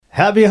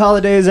Happy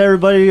holidays,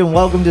 everybody, and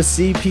welcome to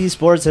CP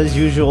Sports as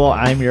usual.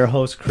 I'm your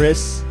host,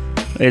 Chris.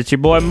 It's your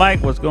boy,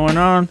 Mike. What's going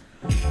on?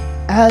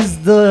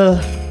 As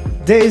the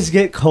days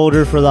get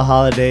colder for the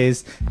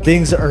holidays,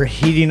 things are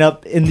heating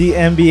up in the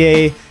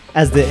NBA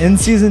as the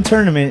in-season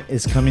tournament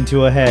is coming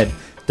to a head.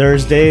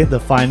 Thursday,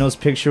 the finals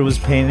picture was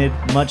painted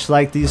much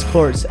like these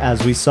courts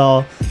as we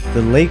saw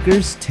the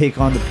Lakers take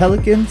on the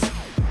Pelicans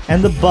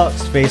and the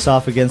Bucks face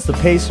off against the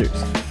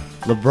Pacers.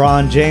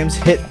 LeBron James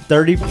hit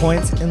 30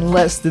 points in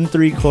less than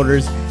 3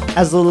 quarters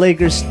as the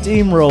Lakers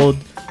steamrolled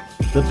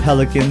the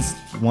Pelicans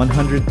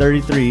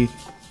 133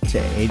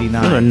 to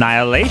 89. An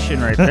annihilation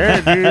right there,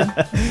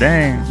 dude.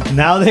 Dang.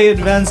 Now they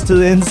advance to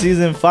the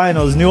in-season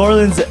finals. New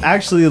Orleans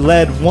actually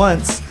led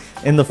once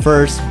in the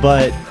first,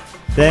 but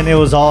then it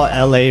was all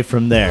LA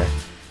from there.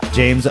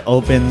 James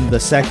opened the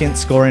second,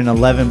 scoring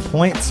 11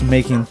 points,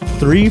 making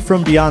 3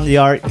 from beyond the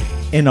arc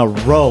in a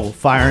row,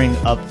 firing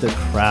up the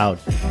crowd.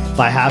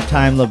 By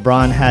halftime,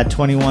 LeBron had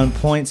 21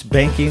 points,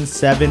 banking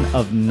 7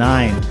 of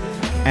 9,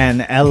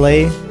 and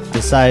LA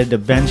decided to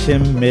bench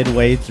him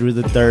midway through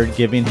the third,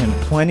 giving him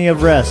plenty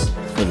of rest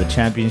for the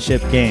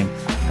championship game.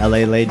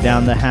 LA laid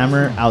down the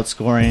hammer,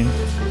 outscoring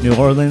New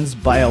Orleans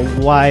by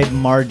a wide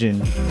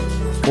margin,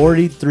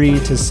 43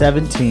 to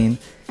 17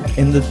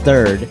 in the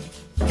third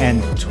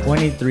and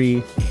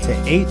 23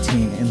 to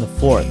 18 in the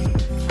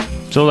fourth.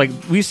 So, like,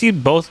 we see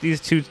both these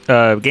two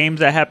games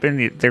that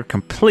happened. They're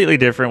completely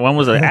different. One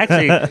was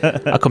actually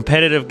a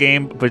competitive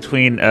game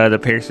between the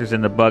Pacers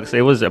and the Bucks.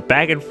 It was a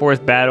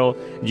back-and-forth battle.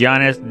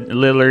 Giannis,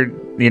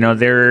 Lillard,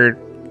 they're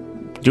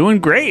doing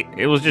great.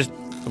 It was just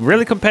a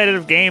really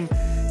competitive game.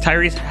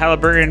 Tyrese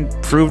Halliburton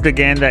proved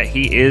again that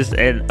he is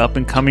an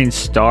up-and-coming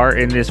star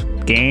in this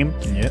game,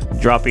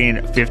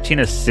 dropping 15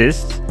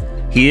 assists.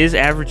 He is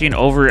averaging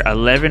over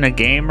 11 a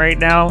game right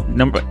now.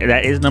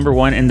 That is number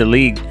 1 in the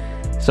league.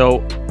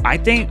 So I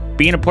think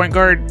being a point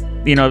guard,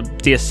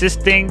 the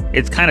assist thing,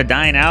 it's kind of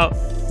dying out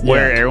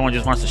where everyone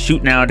just wants to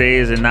shoot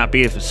nowadays and not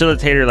be a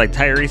facilitator like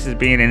Tyrese is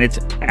being, and it's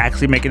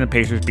actually making the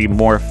Pacers be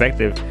more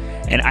effective.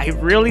 And I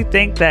really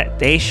think that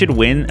they should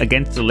win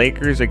against the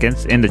Lakers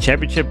in the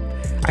championship.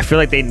 I feel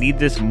like they need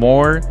this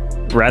more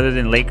rather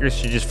than Lakers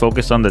should just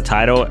focus on the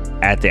title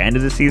at the end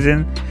of the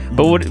season.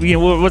 But what's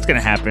going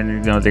to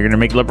happen? They're going to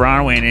make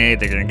LeBron win it.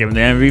 They're going to give him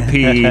the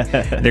MVP.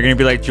 They're going to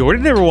be like,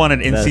 Jordan never won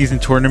an in-season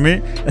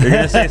tournament. They're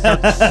going to say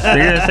something. They're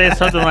going to say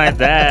something like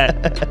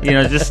that.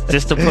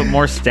 Just to put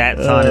more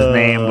stats on his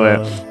name.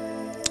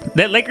 But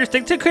that Lakers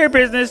thing took care of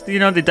business. They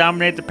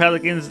dominate the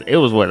Pelicans. It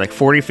was like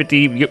 40,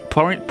 50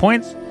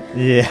 points.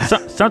 Yeah,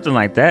 something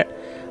like that.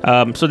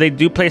 So they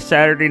do play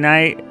Saturday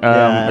night.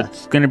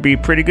 It's going to be a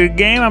pretty good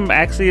game. I'm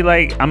actually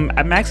liking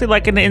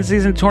the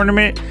in-season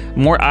tournament.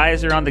 More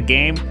eyes are on the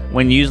game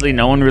when usually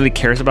no one really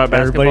cares about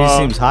basketball.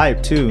 Everybody seems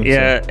hyped too.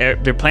 Yeah, so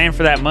they're playing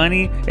for that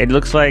money. It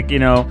looks like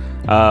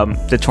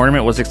the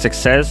tournament was a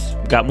success.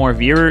 Got more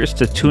viewers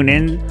to tune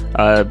in.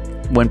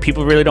 When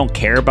people really don't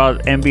care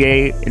about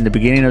NBA in the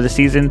beginning of the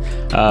season,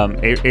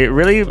 it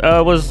really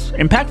was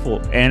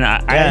impactwas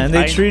and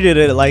they treated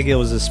it like it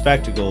was a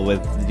spectacle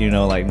with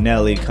like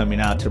Nelly coming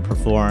out to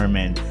perform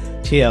and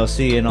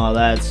TLC and all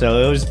that.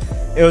 So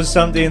it was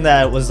something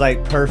that was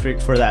like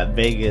perfect for that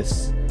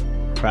Vegas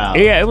crowd.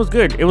 Yeah, it was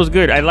good. It was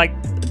good. I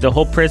liked the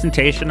whole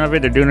presentation of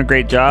it. They're doing a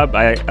great job.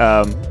 I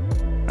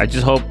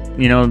just hope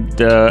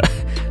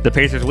the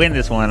Pacers win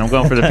this one. I'm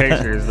going for the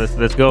Pacers.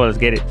 Let's go. Let's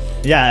get it.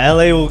 Yeah,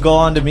 LA will go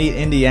on to meet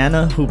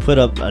Indiana, who put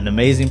up an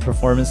amazing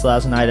performance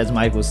last night, as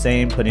Mike was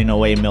saying, putting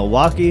away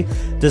Milwaukee,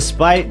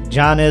 despite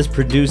Giannis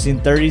producing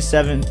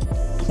 37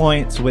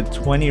 points with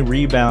 20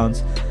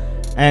 rebounds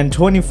and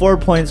 24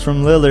 points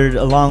from Lillard,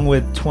 along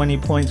with 20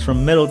 points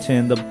from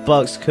Middleton. The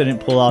Bucks couldn't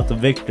pull off the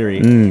victory.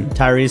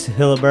 Tyrese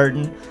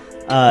Halliburton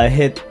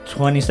hit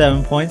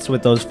 27 points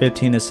with those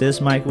 15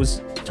 assists Mike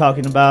was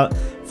talking about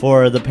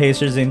for the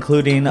Pacers,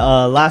 including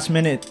a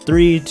last-minute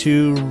 3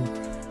 to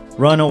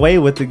run away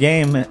with the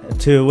game,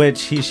 to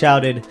which he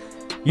shouted,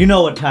 "You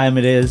know what time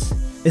it is.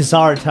 It's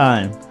our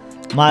time."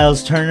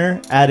 Miles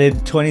Turner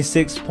added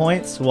 26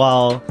 points,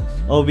 while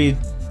Obi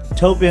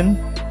Toppin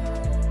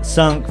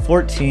sunk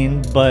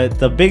 14, but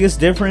the biggest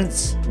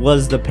difference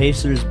was the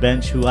Pacers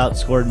bench, who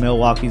outscored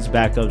Milwaukee's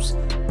backups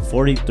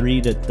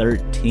 43 to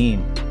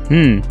 13.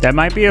 That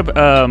might be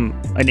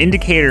an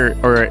indicator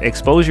or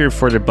exposure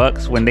for the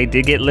Bucks. When they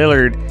did get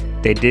Lillard,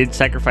 they did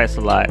sacrifice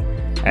a lot,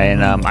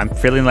 and I'm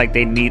feeling like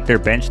their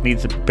bench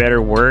needs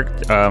better work.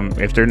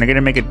 If they're going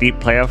to make a deep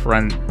playoff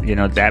run,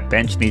 that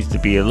bench needs to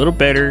be a little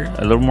better,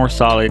 a little more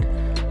solid.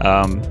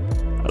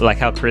 Like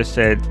how Chris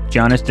said,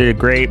 Giannis did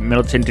great,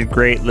 Middleton did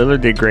great,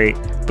 Lillard did great,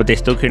 but they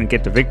still couldn't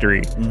get the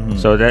victory.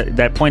 So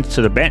that points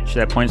to the bench,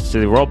 that points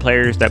to the role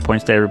players, that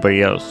points to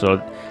everybody else.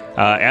 So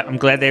I'm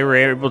glad they were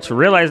able to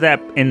realize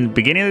that in the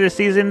beginning of the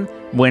season,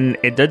 when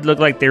it did look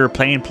like they were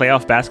playing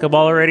playoff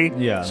basketball already.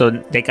 Yeah. So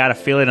they got a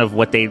feeling of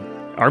what they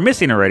are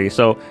missing already.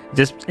 So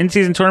this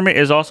in-season tournament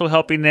is also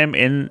helping them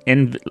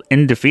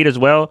in defeat as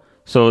well,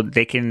 so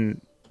they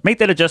can make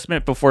that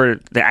adjustment before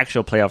the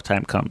actual playoff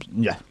time comes.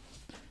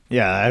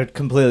 Yeah, I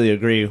completely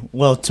agree.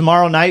 Well,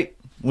 tomorrow night,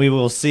 we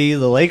will see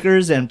the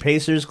Lakers and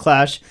Pacers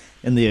clash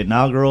in the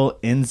inaugural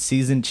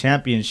in-season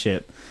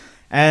championship.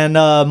 And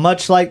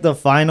much like the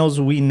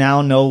finals, we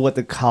now know what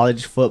the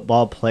college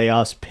football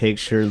playoffs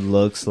picture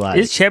looks like.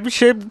 Is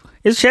championship?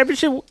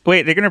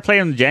 Wait, they're gonna play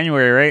in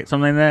January, right?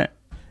 Something like that.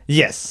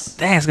 Yes.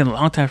 Dang, it's gonna be a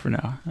long time from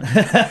now.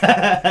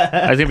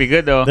 That's gonna be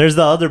good though. There's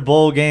the other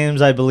bowl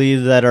games, I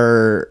believe, that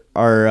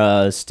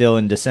are still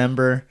in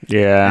December.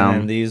 Yeah.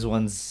 And then these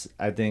ones,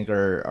 I think,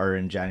 are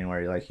in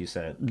January, like you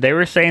said. They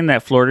were saying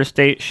that Florida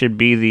State should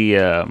be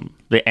the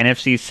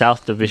NFC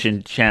South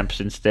Division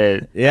champs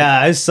instead. Yeah,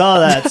 I saw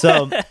that.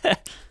 So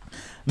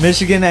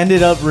Michigan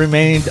ended up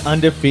remaining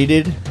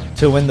undefeated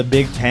to win the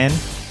Big Ten,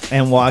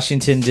 and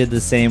Washington did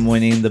the same,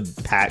 winning the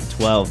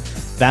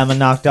Pac-12. Bama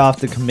knocked off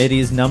the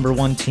committee's number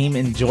one team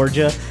in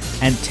Georgia,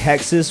 and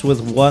Texas,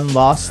 with one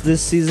loss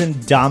this season,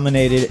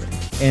 dominated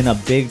in a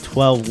Big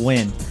 12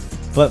 win.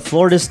 But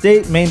Florida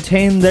State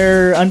maintained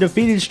their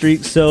undefeated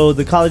streak, so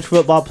the College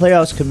Football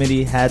Playoffs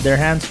Committee had their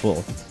hands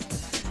full.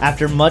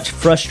 After much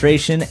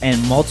frustration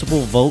and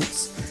multiple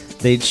votes,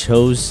 they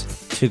chose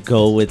to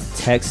go with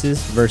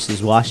Texas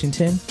versus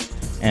Washington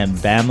and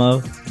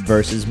Bama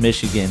versus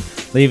Michigan,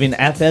 leaving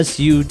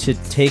FSU to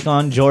take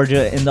on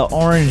Georgia in the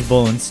Orange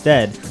Bowl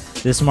instead.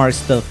 This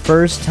marks the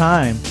first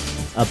time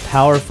a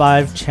Power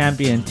 5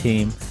 champion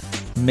team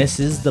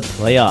misses the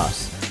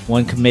playoffs.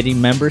 One committee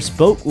member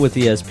spoke with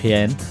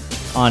ESPN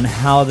on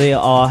how they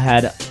all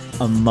had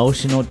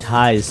emotional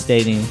ties,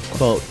 stating,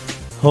 quote,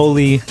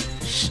 "Holy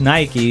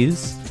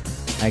shnikes."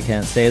 I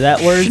can't say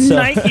that word.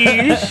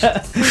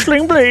 Shnikes.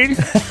 Sling blade.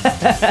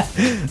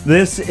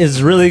 This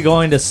is really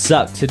going to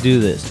suck to do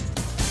this.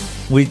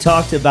 We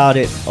talked about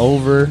it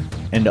over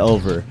and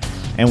over,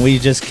 and we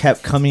just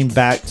kept coming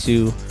back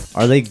to,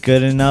 are they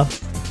good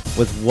enough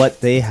with what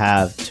they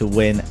have to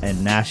win a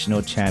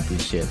national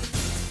championship?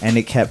 And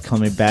it kept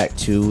coming back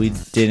to, we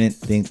didn't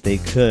think they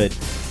could.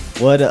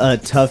 What a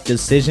tough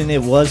decision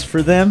it was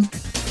for them.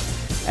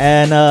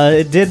 And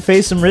it did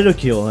face some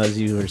ridicule, as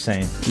you were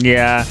saying.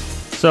 Yeah.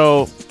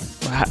 So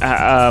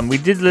we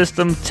did list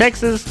them: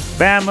 Texas,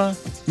 Bama,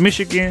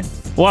 Michigan,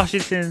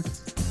 Washington.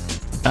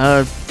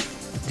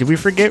 Did we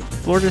forget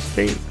Florida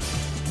State?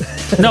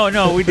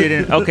 No, we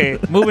didn't. Okay,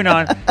 moving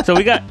on. So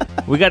we got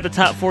the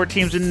top 4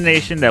 teams in the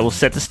nation that will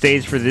set the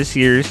stage for this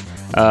year's.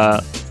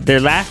 Their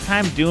last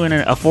time doing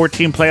a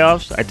 4-team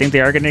playoffs, I think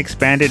they are going to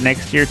expand it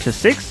next year to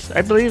 6,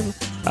 I believe.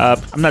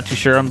 I'm not too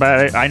sure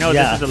about it. I know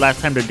this is the last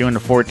time they're doing the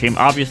 4-team.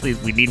 Obviously,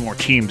 we need more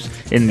teams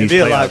in these playoffs. It'd be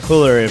a lot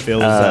cooler if it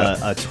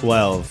was a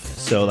 12,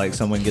 so like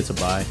someone gets a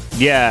bye.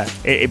 Yeah,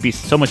 it'd be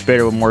so much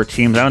better with more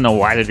teams. I don't know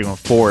why they're doing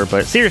 4,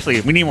 but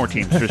seriously, we need more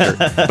teams for sure.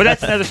 But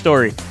that's another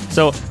story.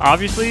 So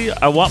obviously,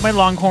 I want my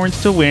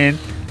Longhorns to win.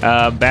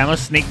 Bama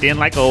sneaked in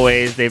like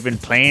always. They've been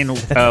playing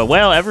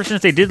well ever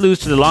since they did lose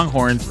to the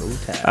Longhorns.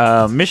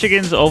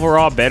 Michigan's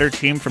overall better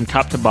team from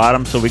top to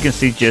bottom, so we can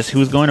see just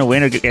who's going to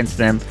win against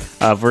them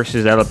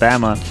versus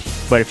Alabama.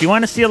 But if you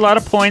want to see a lot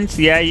of points,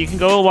 yeah, you can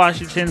go with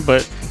Washington,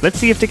 but let's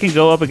see if they can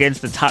go up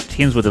against the top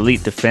teams with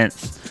elite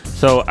defense.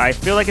 So I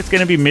feel like it's going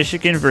to be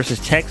Michigan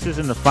versus Texas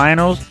in the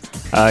finals.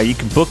 You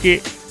can book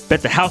it,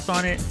 bet the house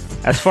on it.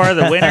 As far as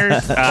the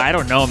winners, I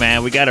don't know,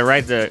 man. We gotta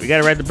ride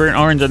the burnt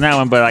orange on that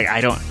one, but like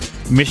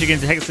Michigan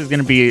Texas is going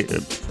to be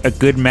a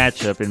good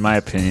matchup, in my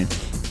opinion.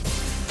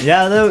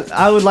 Yeah,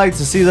 I would like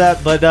to see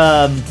that, but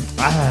I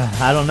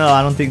don't know.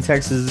 I don't think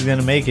Texas is going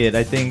to make it.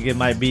 I think it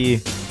might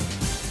be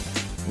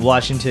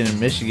Washington and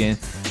Michigan.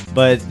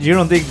 But you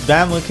don't think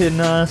Bama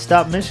can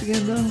stop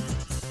Michigan, though?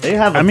 They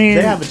have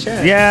a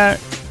chance. Yeah,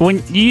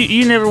 when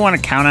you never want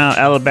to count out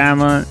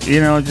Alabama,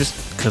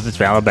 just because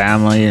it's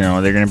Alabama,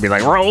 they're going to be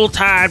like, roll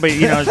tide, but,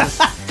 just,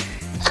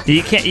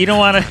 you don't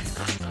want to.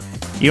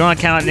 You don't want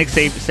to count out Nick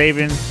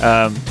Saban.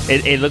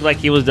 It looked like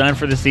he was done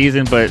for the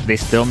season, but they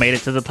still made it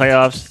to the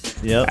playoffs.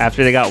 Yep.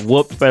 After they got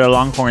whooped by the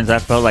Longhorns, I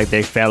felt like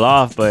they fell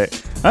off, but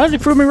they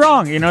proved me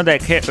wrong.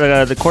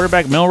 The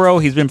quarterback Milroe,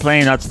 he's been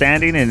playing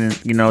outstanding, and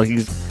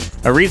he's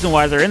a reason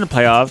why they're in the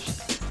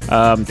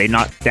playoffs. They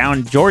knocked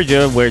down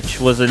Georgia,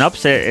 which was an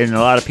upset in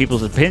a lot of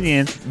people's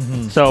opinion.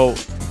 Mm-hmm. So,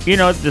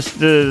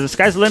 the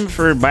sky's the limit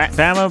for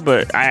Bama,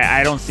 but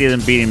I don't see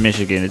them beating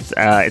Michigan. It's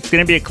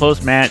going to be a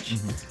close match.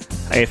 Mm-hmm.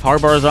 If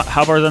Harbaugh's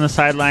on the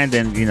sideline,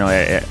 then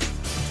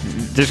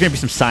there's gonna be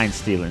some sign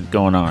stealing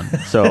going on.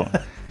 So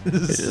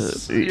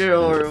you're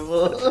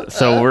horrible.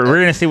 So we're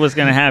gonna see what's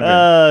gonna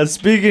happen.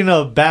 Speaking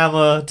of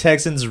Bama,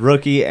 Texans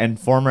rookie and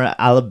former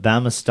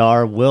Alabama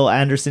star Will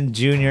Anderson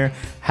Jr.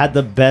 had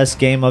the best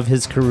game of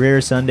his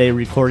career Sunday,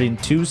 recording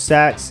 2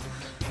 sacks,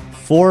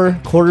 4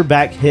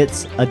 quarterback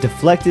hits, a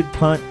deflected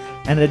punt,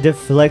 and a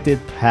deflected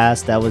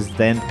pass that was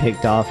then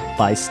picked off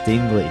by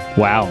Stingley.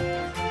 Wow.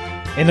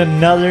 In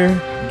another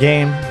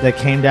game that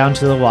came down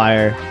to the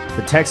wire,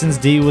 the Texans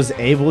D was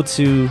able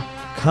to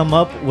come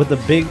up with a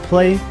big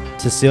play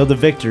to seal the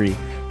victory.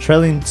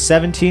 Trailing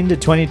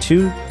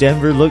 17-22,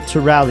 Denver looked to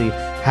rally,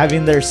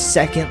 having their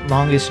second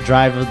longest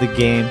drive of the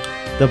game.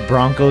 The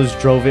Broncos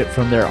drove it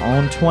from their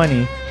own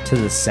 20 to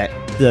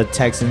the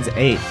Texans'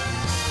 8,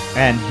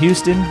 and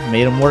Houston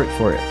made them work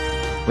for it.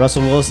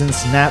 Russell Wilson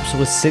snaps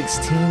with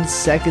 16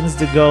 seconds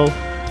to go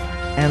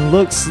and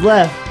looks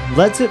left,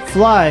 lets it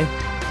fly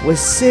with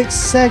 6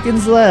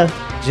 seconds left.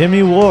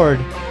 Jimmy Ward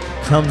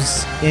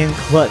comes in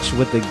clutch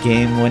with the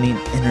game-winning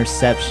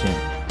interception.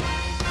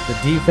 The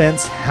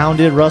defense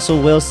hounded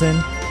Russell Wilson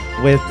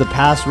with the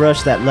pass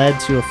rush that led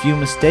to a few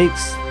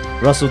mistakes.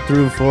 Russell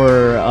threw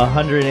for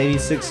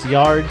 186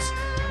 yards,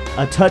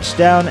 a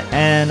touchdown,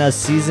 and a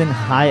season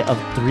high of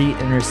 3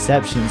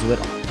 interceptions,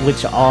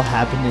 which all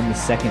happened in the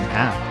second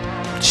half.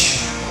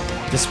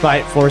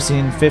 Despite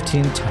forcing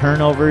 15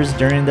 turnovers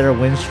during their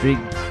win streak,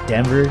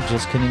 Denver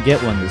just couldn't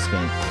get one this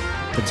game.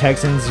 The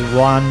Texans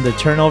won the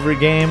turnover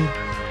game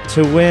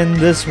to win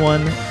this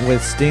one,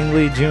 with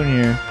Stingley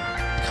Jr.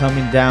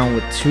 coming down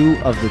with 2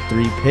 of the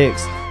 3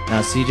 picks.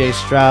 Now, CJ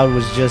Stroud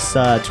was just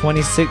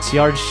 26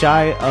 yards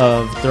shy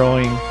of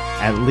throwing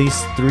at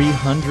least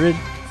 300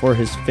 for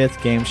his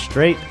 5th game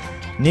straight.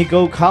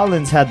 Nico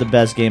Collins had the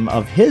best game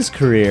of his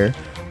career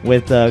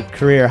with a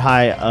career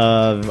high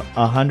of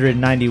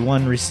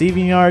 191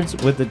 receiving yards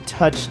with a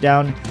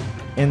touchdown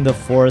in the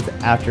 4th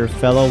after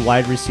fellow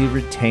wide receiver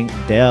Tank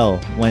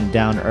Dell went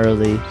down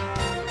early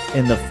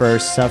in the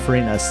 1st,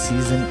 suffering a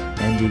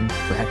season-ending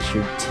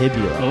fractured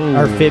fibula.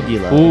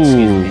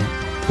 Excuse me.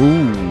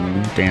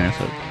 Ooh, damn,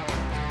 that's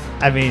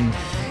I mean,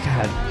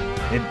 God,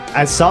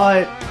 I saw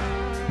it,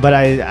 but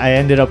I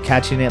ended up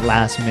catching it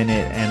last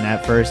minute, and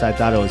at first I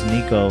thought it was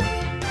Nico,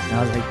 and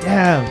I was like,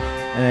 damn.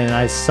 And then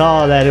I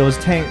saw that it was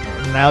Tank,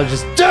 and I was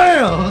just,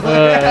 damn!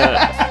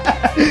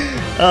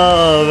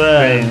 Oh,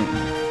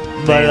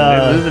 man. But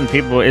they're losing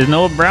people. Is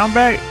Noah Brown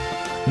back?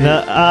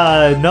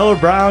 No, Noah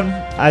Brown,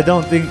 I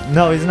don't think,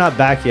 no, he's not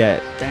back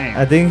yet. Dang.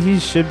 I think he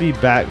should be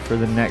back for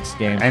the next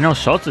game. I know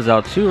Schultz is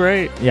out too,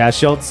 right? Yeah,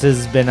 Schultz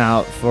has been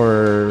out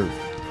for,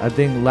 I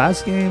think,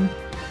 last game,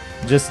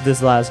 just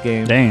this last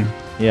game. Dang.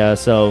 Yeah,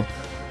 so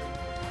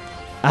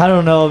I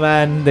don't know,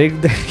 man. They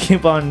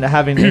keep on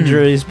having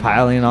injuries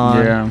piling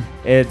on. Yeah.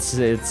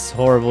 It's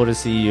horrible to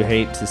see. You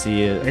hate to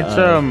see it. It's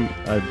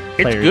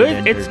it's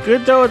good. It's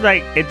good though.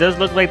 Like, it does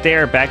look like they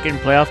are back in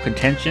playoff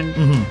contention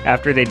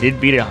after they did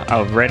beat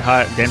a red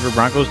hot Denver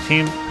Broncos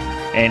team.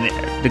 And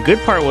the good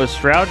part was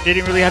Stroud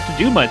didn't really have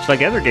to do much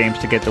like other games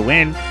to get the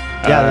win.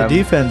 Yeah, the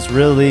defense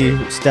really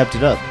stepped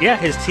it up. Yeah,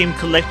 his team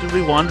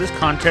collectively won this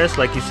contest.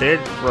 Like you said,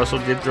 Russell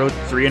did throw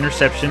 3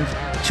 interceptions.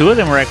 2 of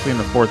them were actually in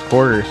the 4th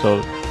quarter, so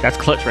that's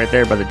clutch right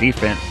there by the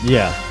defense.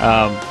 Yeah.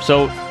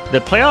 So the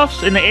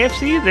playoffs in the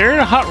AFC, they're in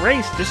a hot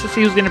race just to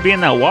see who's going to be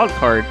in that wild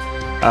card.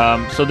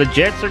 So the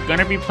Jets are going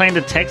to be playing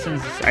the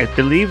Texans, I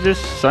believe, this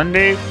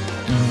Sunday.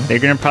 They're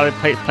going to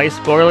probably play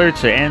spoiler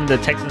to end the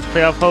Texans'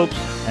 playoff hopes.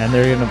 And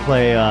they're going to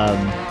play...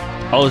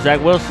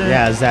 Zach Wilson?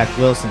 Yeah, Zach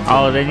Wilson.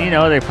 Oh, then you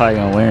know they're probably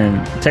going to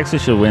win.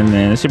 Texas should win,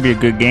 man. This should be a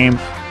good game.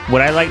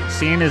 What I like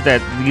seeing is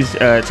that these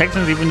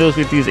Texans, even though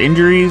with these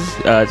injuries,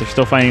 they're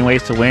still finding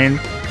ways to win.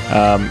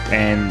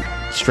 And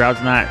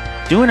Stroud's not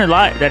doing a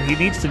lot that he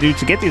needs to do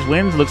to get these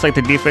wins. Looks like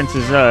the defense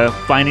is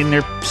finding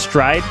their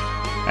stride.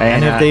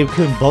 And if they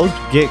could both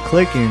get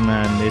clicking,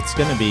 man, it's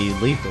going to be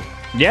lethal.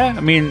 Yeah, I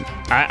mean,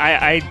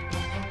 I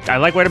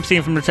like what I'm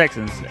seeing from the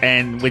Texans.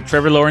 And with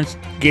Trevor Lawrence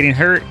getting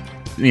hurt,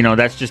 you know,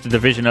 that's just a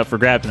division up for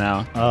grabs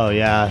now. Oh,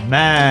 yeah.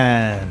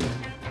 Man.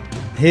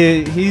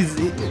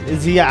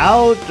 Is he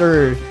out?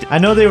 Or I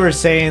know they were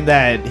saying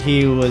that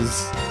he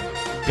was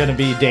going to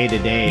be day to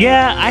day.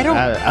 Yeah, I don't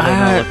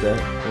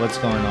know what's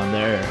going on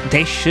there.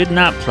 They should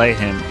not play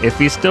him. If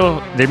he's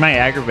still, they might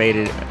aggravate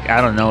it.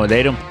 I don't know.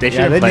 They shouldn't play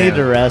him. They need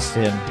to rest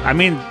him. I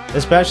mean,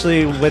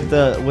 especially with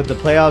the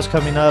playoffs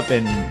coming up,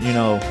 and you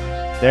know,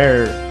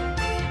 they're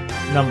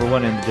number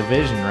 1 in the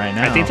division right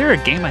now. I think they're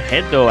a game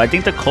ahead though. I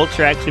think the Colts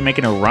are actually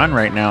making a run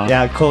right now.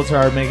 Yeah, Colts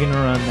are making a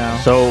run now.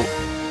 So,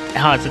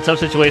 it's a tough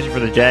situation for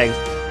the Jags.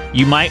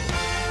 You might.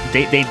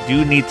 They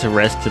do need to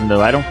rest him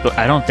though. I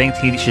don't think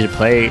he should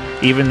play,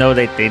 even though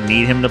they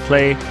need him to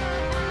play.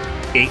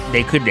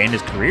 They could end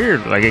his career.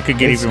 Like, it could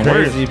get even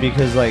worse. It's crazy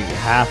because like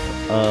half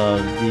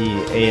of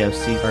the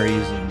AFC are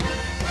using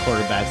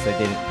quarterbacks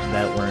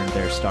that weren't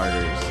their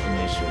starters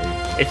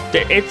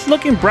initially. It's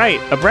looking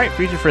bright. A bright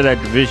future for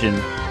that division.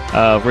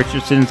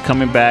 Richardson's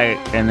coming back,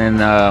 and then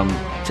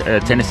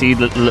Tennessee.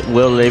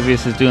 Will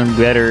Levis is doing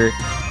better.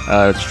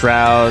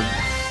 Stroud.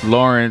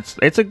 Lawrence,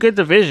 it's a good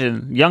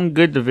division,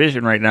 good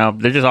division right now.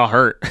 They're just all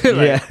hurt.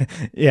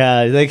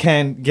 Yeah, they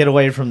can't get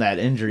away from that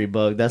injury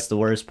bug. That's the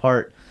worst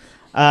part.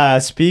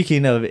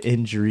 Speaking of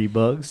injury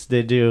bugs,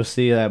 did you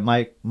see that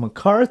Mike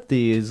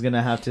McCarthy is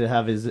gonna have to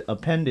have his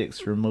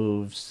appendix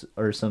removed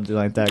or something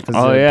like that?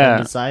 Oh yeah,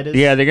 appendicitis?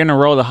 Yeah, they're gonna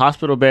roll the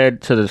hospital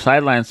bed to the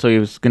sideline so he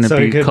was gonna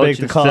be he could coaching make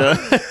the call.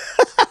 still.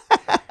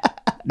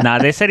 Nah,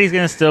 they said he's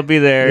gonna still be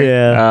there.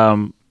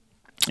 Yeah.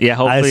 Yeah,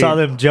 hopefully. I saw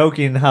them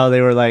joking how they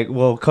were like,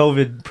 well,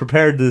 COVID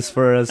prepared this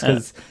for us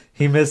because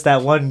he missed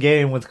that one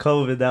game with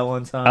COVID that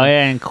one time. Oh,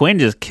 yeah, and Quinn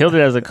just killed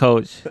it as a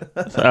coach.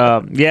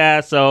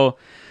 So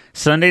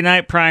Sunday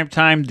night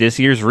primetime, this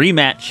year's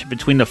rematch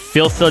between the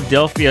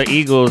Philadelphia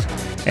Eagles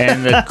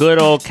and the good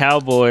old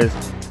Cowboys.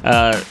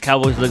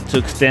 Cowboys look to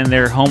extend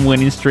their home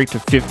winning streak to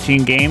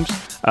 15 games.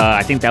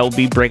 I think that will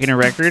be breaking a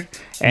record,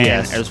 and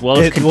as well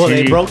as well,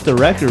 they broke the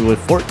record with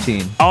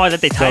 14. Oh,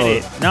 that they tied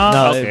it.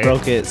 No, they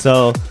broke it.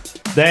 So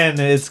then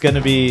it's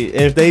gonna be,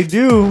 if they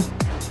do,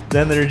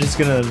 then they're just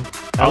gonna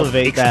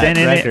elevate that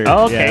record.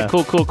 Oh, okay,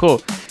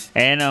 cool.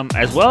 And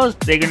as well as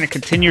they're gonna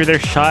continue their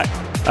shot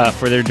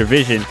for their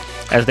division,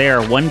 as they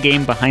are one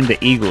game behind the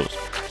Eagles.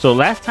 So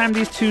last time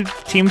these two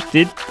teams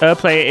did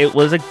play, it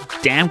was a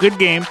damn good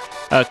game.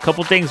 A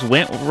couple things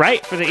went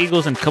right for the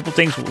Eagles and a couple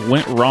things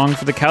went wrong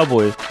for the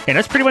Cowboys. And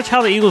that's pretty much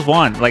how the Eagles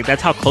won. Like,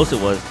 that's how close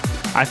it was.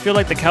 I feel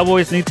like the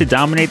Cowboys need to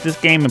dominate this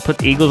game and put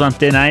the Eagles on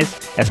thin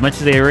ice as much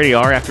as they already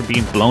are after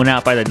being blown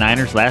out by the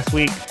Niners last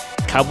week.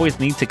 Cowboys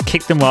need to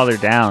kick them while they're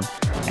down.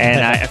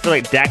 And I feel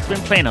like Dak's been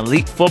playing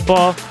elite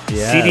football.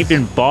 Yes. CD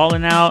been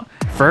balling out.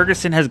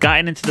 Ferguson has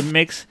gotten into the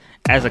mix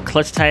as a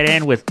clutch tight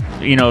end with,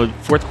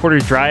 fourth quarter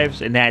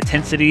drives and that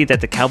intensity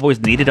that the Cowboys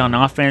needed on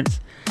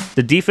offense.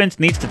 The defense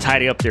needs to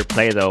tidy up their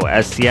play, though,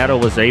 as Seattle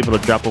was able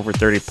to drop over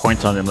 30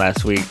 points on them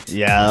last week.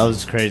 Yeah, that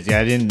was crazy.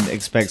 I didn't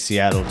expect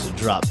Seattle to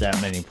drop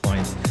that many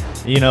points.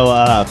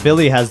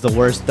 Philly has the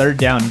worst third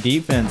down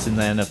defense in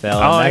the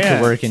NFL, and that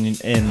could work in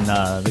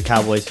the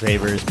Cowboys'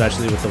 favor,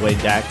 especially with the way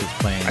Dak is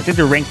playing. I think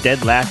they're ranked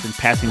dead last in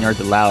passing yards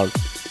allowed.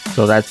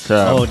 So that's...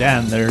 oh,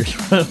 damn. There's...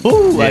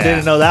 Ooh, yeah. I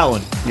didn't know that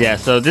one. Yeah,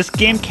 so this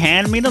game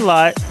can mean a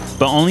lot,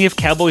 but only if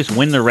Cowboys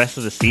win the rest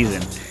of the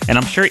season. And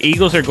I'm sure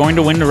Eagles are going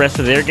to win the rest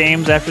of their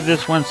games after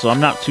this one, so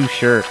I'm not too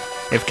sure.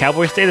 If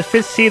Cowboys stay the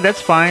 5th seed,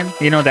 that's fine.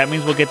 That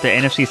means we'll get the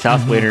NFC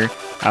South winner,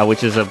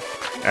 which is the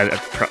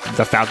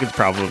Falcons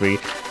probably.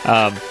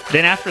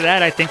 Then after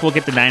that, I think we'll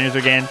get the Niners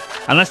again.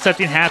 Unless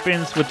something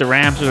happens with the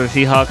Rams or the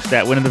Seahawks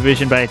that win the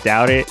division, but I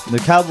doubt it. The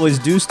Cowboys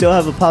do still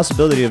have a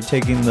possibility of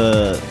taking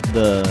the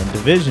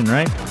division,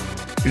 right?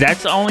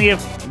 That's only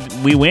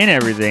if we win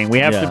everything. We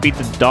have to beat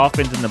the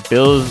Dolphins and the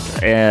Bills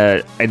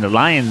and the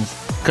Lions.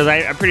 Because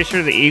I'm pretty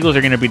sure the Eagles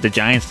are going to beat the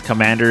Giants, the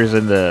Commanders,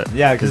 and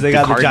because they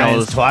got the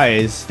Giants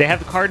twice. They have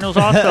the Cardinals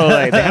also.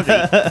 Like, they have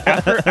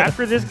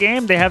after this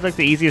game, they have like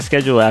the easiest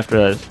schedule after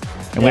us,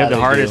 and we have the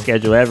hardest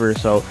schedule ever.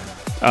 So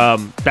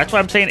that's why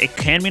I'm saying it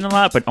can mean a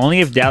lot, but only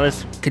if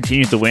Dallas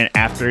continues to win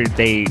after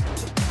they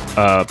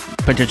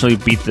potentially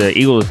beat the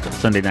Eagles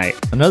Sunday night.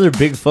 Another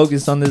big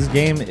focus on this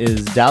game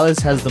is Dallas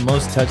has the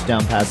most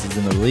touchdown passes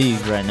in the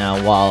league right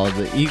now, while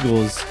the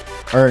Eagles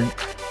are...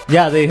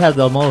 Yeah, they have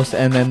the most,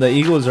 and then the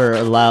Eagles are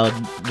allowed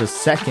the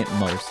second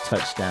most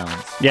touchdowns.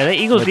 Yeah, the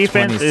Eagles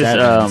defense is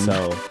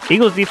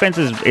Eagles defense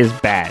is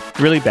bad,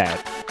 really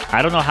bad.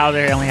 I don't know how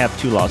they only have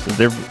 2 losses.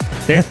 They're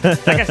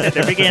like I said,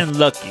 they're beginning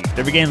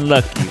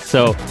lucky.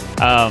 So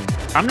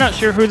I'm not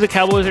sure who the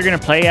Cowboys are going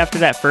to play after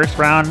that first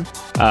round.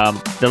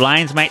 The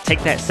Lions might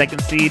take that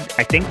 2nd seed.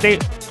 I think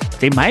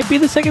they might be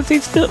the 2nd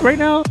seed still right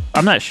now.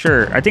 I'm not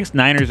sure. I think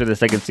Niners are the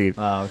 2nd seed.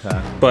 Oh, okay.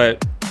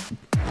 But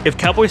if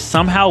Cowboys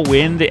somehow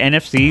win the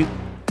NFC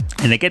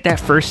and they get that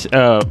first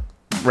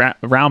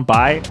round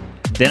bye,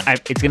 then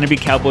it's going to be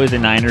Cowboys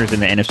and Niners in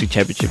the NFC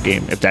Championship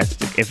game. If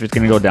it's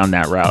going to go down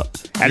that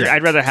route,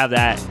 I'd rather have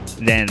that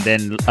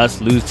than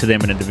us lose to them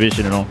in a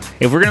divisional.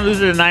 If we're going to lose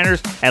to the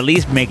Niners, at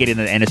least make it in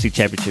the NFC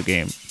Championship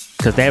game,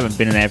 because they haven't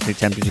been in the NFC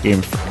Championship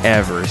game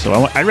forever.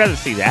 So I'd rather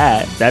see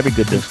that. That'd be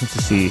good to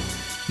see.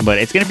 But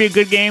it's going to be a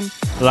good game.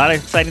 A lot of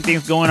exciting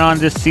things going on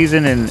this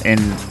season,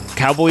 and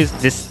Cowboys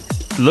this.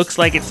 Looks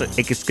like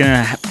it's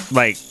gonna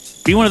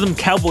be one of them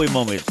cowboy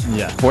moments,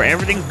 where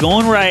everything's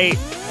going right,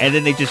 and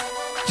then they just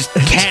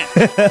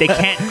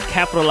can't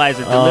capitalize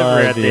and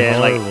deliver at the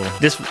end. Like,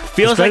 this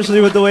feels especially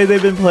with the way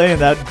they've been playing,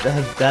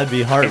 that'd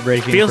be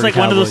heartbreaking. It feels like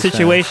Cowboys one of those fans.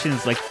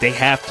 situations like they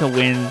have to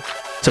win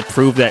to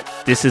prove that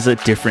this is a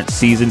different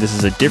season, this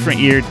is a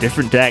different year,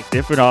 different Dak,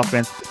 different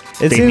offense.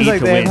 It seems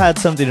like they've had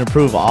something to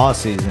prove all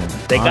season.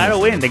 They gotta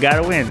win. They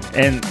gotta win.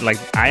 And like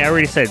I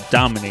already said,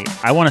 dominate.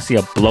 I want to see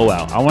a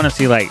blowout. I want to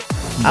see I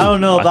don't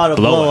know about a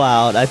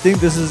blowout. I think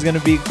this is gonna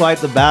be quite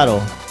the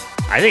battle.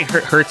 I think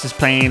Hurts is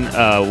playing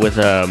with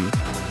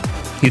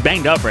he's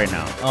banged up right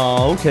now.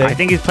 Oh, okay. I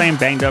think he's playing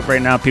banged up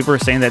right now. People are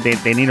saying that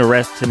they need to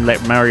rest him,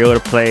 let Mariota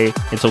play.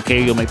 It's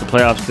okay. You'll make the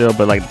playoffs still.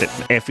 But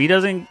if he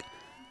doesn't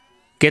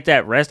get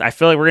that rest, I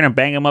feel like we're gonna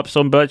bang him up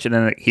so much, and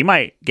then he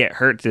might get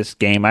hurt this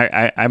game.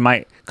 I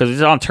might, because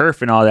it's on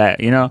turf and all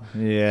that, Yeah,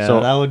 so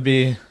that would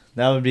be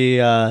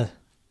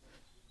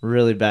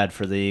really bad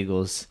for the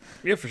Eagles.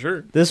 Yeah, for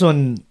sure. This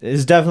one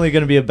is definitely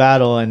gonna be a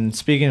battle. And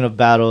speaking of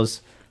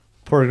battles,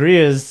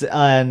 Porgrias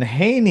and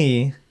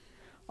Haney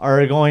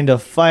are going to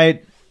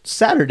fight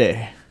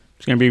Saturday.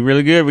 It's gonna be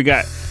really good. We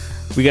got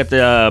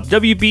the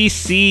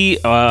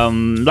WBC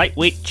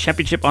lightweight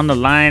championship on the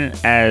line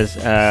as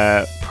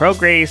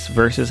Prograis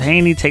versus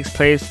Haney takes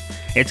place.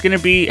 It's going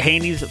to be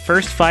Haney's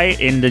first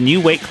fight in the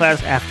new weight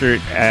class after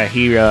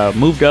he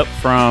moved up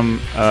from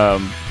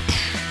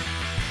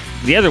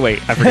the other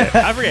weight. I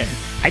forget.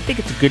 I think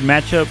it's a good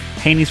matchup.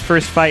 Haney's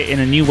first fight in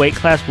a new weight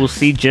class. We'll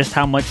see just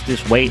how much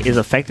this weight is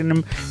affecting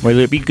him, whether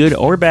it be good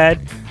or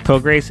bad.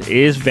 Prograis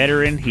is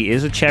veteran. He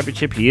is a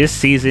championship. He is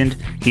seasoned.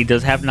 He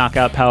does have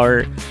knockout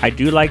power. I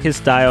do like his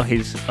style.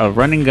 He's a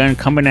running gun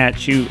coming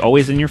at you,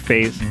 always in your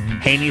face.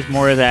 Haney's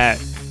more of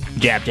that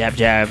jab, jab,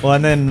 jab. Well,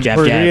 and then jab,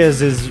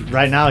 Rodriguez is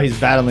right now he's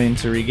battling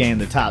to regain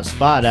the top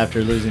spot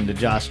after losing to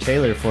Josh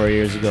Taylor 4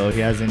 years ago. He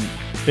hasn't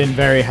been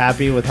very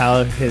happy with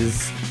how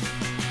his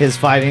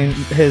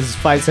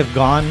fights have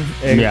gone,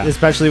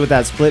 especially with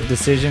that split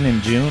decision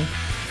in June.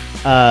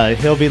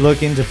 He'll be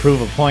looking to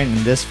prove a point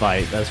in this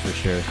fight, that's for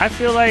sure. I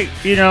feel like,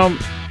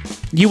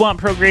 you want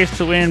Prograis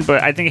to win,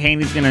 but I think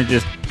Haney's going to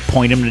just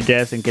point him to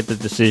death and get the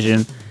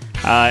decision.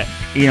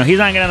 He's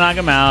not going to knock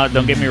him out.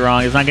 Don't get me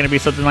wrong. It's not going to be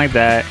something like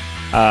that.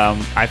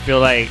 I feel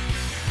like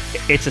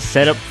it's a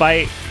setup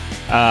fight.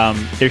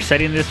 They're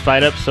setting this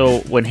fight up so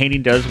when Haney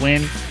does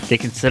win, they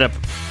can set up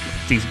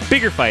these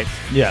bigger fights.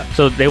 Yeah.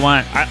 So they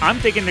want. I'm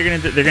thinking they're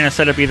gonna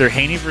set up either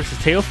Haney versus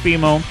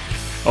Teofimo,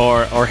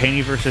 or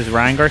Haney versus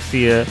Ryan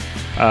Garcia.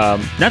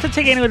 Not to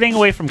take anything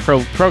away from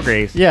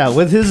Prograis. Yeah,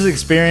 with his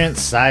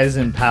experience, size,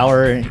 and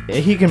power,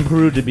 he can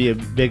prove to be a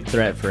big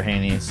threat for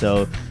Haney.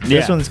 So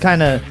this one's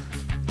kind of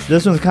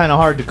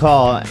hard to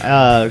call.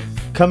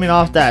 Coming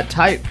off that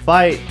tight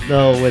fight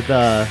though with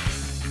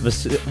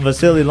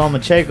Vasily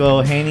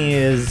Lomachenko, Haney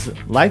is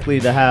likely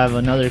to have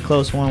another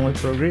close one with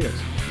Prograis.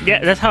 Yeah,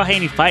 that's how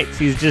Haney fights.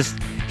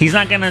 He's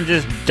not gonna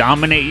just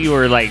dominate you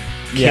or like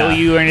kill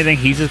you or anything.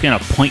 He's just gonna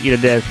point you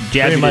to death,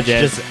 jab you to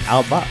death. Just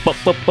outbox.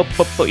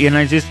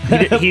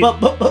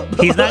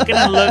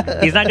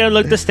 He's not gonna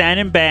look to stand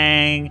and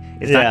bang.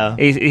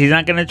 He's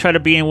not gonna try to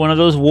be in one of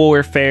those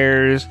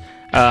warfares.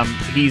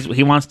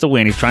 He wants to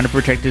win. He's trying to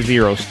protect his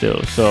zero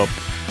still. So,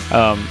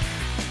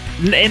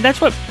 and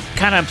that's what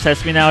kind of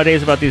upsets me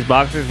nowadays about these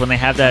boxers when they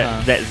have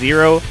that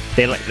zero.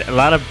 A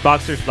lot of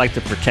boxers like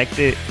to protect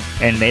it,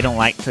 and they don't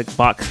like to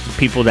box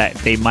people that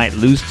they might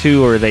lose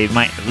to, or they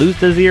might lose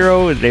the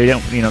zero. They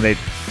don't,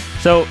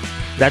 So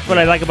that's what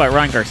I like about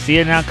Ryan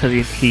Garcia now,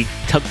 because he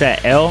took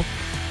that L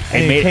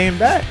and he came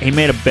back. He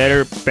made a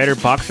better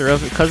boxer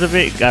because of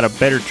it. Got a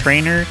better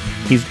trainer.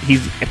 He's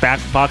back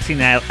boxing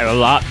a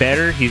lot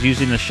better. He's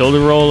using the shoulder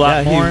roll a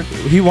lot more.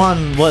 He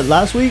won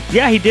last week?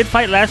 Yeah, he did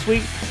fight last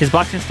week. His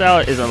boxing style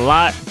is a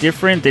lot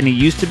different than he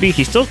used to be.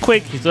 He's still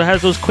quick. He still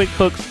has those quick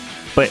hooks,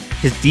 but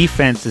his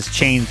defense has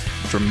changed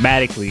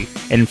dramatically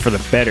and for the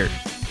better.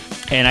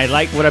 And I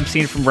like what I'm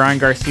seeing from Ryan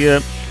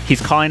Garcia. He's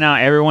calling out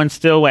everyone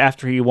still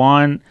after he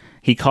won.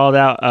 He called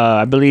out,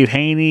 I believe,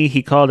 Haney.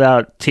 He called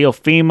out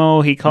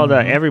Teofimo. He called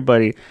out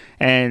everybody.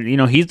 And,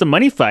 he's the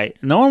money fight.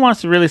 No one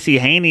wants to really see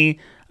Haney.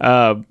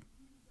 They'd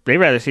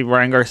rather see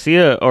Ryan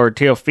Garcia or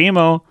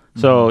Teofimo.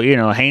 So,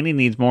 Haney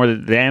needs more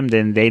of them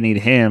than they need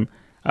him.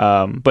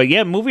 But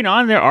yeah, moving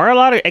on, there are a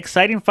lot of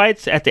exciting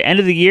fights at the end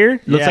of the year.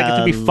 Looks like it's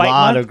gonna be fight month. A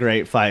lot of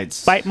great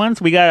fights. Fight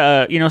month. We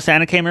got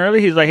Santa came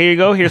early. He's like, here you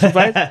go. Here's some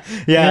fights.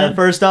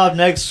 First off,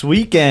 next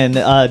weekend,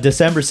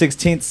 December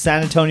 16th,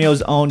 San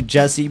Antonio's own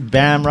Jesse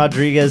Bam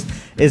Rodriguez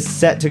is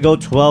set to go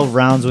 12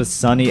 rounds with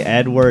Sonny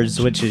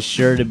Edwards, which is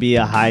sure to be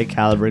a high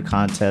caliber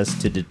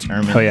contest to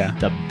determine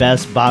the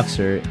best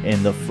boxer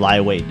in the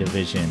flyweight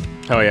division.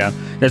 Oh yeah,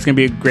 that's gonna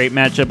be a great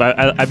matchup.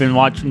 I've been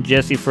watching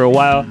Jesse for a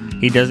while.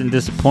 He doesn't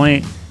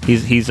disappoint.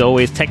 He's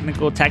always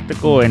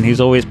tactical, and he's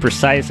always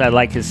precise. I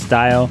like his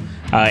style,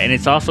 and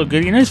it's also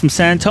good. He's from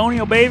San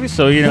Antonio, baby.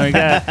 So you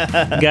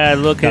gotta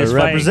look at his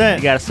fight.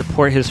 You gotta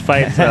support his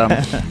fights.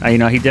 He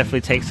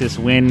definitely takes this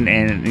win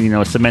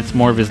and cements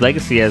more of his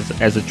legacy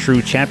as a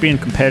true champion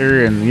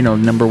competitor and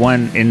number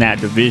one in that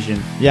division.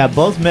 Yeah,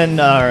 both men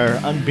are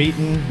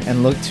unbeaten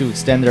and look to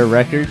extend their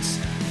records.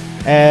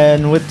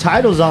 And with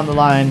titles on the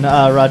line,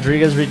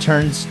 Rodriguez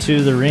returns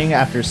to the ring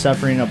after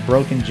suffering a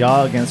broken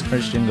jaw against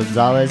Christian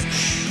Gonzalez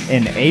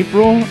in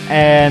April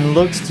and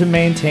looks to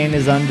maintain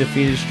his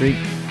undefeated streak,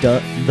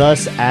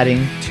 thus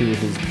adding to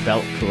his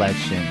belt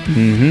collection.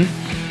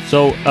 Mm-hmm.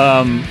 So,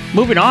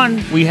 moving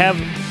on, we have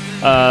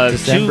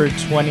December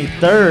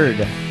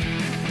 23rd.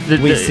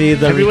 We see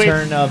the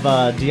return of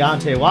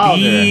Deontay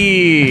Wilder.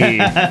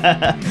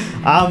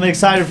 I'm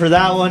excited for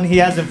that one. He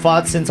hasn't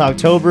fought since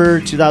October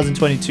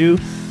 2022.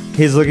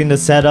 He's looking to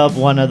set up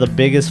one of the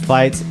biggest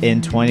fights in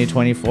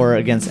 2024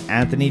 against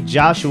Anthony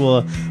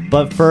Joshua.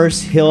 But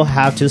first, he'll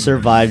have to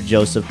survive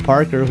Joseph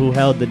Parker, who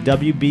held the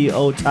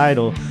WBO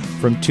title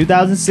from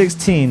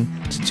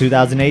 2016 to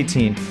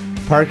 2018.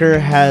 Parker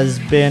has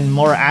been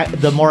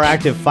the more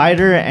active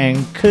fighter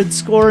and could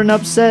score an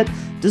upset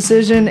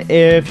decision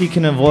if he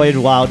can avoid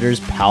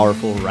Wilder's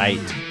powerful right.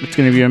 It's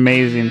going to be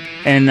amazing.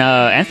 And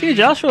Anthony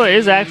Joshua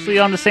is actually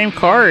on the same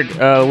card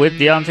with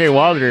Deontay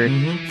Wilder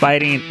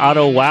fighting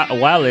Otto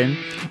Wallin.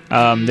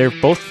 They're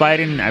both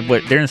fighting.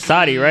 They're in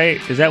Saudi,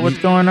 right? Is that what's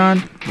going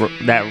on?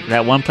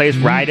 That one place,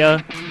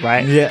 Riyadh,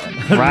 right? Yeah,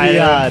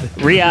 Riyadh.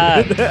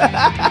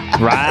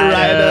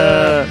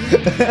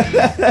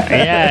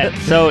 Yeah.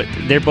 So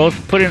they're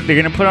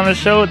gonna put on a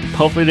show.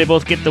 Hopefully, they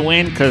both get the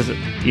win because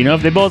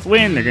if they both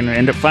win, they're gonna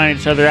end up fighting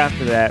each other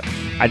after that.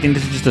 I think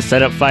this is just a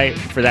setup fight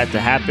for that to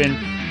happen.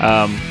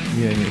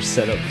 You and your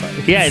setup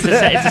fight. Yeah, it's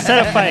a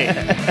setup fight.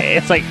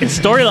 It's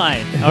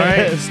storyline. All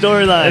right,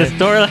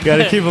 storyline. Got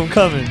to keep them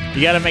coming.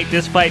 You got to make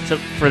this fight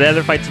for the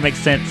other fight to make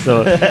sense.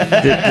 So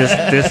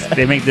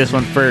they make this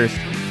one first.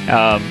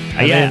 I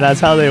mean, that's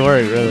how they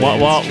work, really.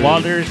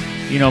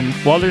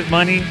 Wilder's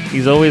money.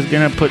 He's always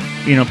gonna put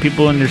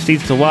people in their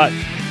seats to watch.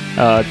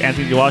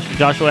 Anthony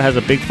Joshua has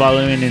a big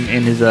following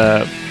in his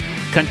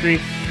country,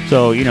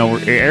 so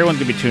everyone's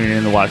gonna be tuning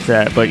in to watch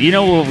that. But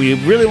what we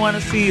really want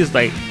to see is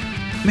like,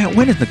 man,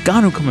 when is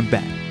Nagano coming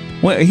back?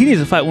 He needs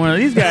to fight one of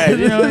these guys. Put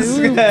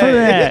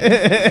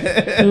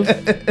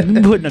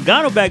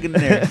Nagano back in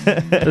there.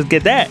 Let's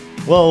get that.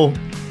 Well,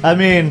 I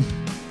mean,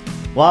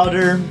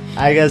 Wilder,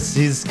 I guess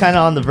he's kind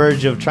of on the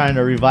verge of trying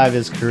to revive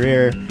his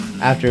career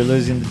after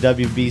losing the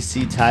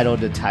WBC title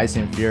to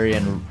Tyson Fury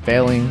and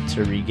failing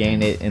to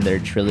regain it in their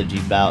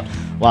trilogy bout.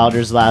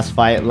 Wilder's last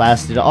fight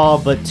lasted all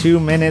but 2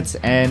 minutes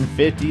and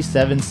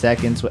 57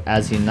 seconds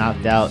as he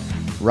knocked out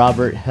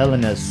Robert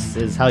Helenius,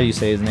 is how you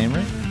say his name,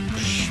 right?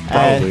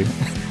 Probably.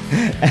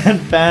 And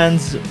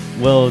fans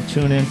will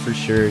tune in for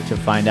sure to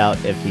find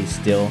out if he's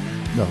still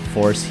the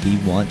force he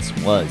once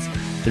was.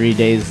 3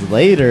 days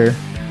later,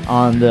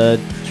 on the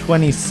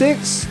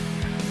 26th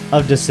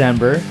of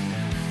December,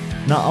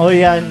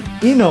 Naoya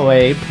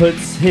Inoue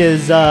puts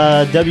his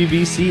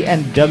WBC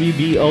and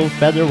WBO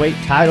featherweight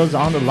titles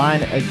on the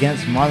line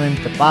against Marlon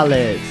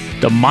Tapales.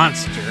 The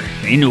monster,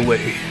 Inoue.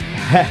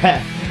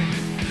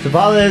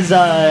 Tapales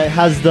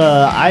has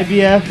the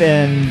IBF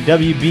and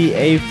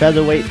WBA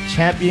featherweight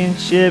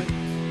championship,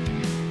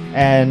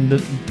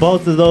 and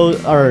both of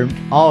those, or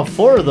all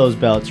four of those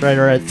belts, right,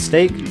 are at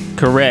stake?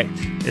 Correct.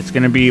 It's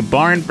going to be a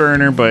barn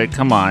burner, but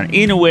come on.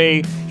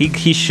 Inoue,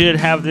 he should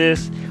have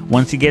this.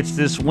 Once he gets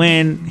this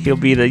win, he'll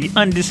be the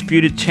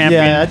undisputed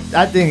champion. Yeah,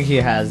 I think he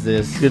has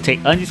this. He'll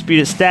take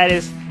undisputed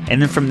status, and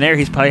then from there,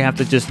 he's probably have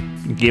to just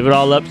give it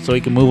all up so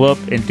he can move up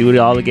and do it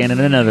all again in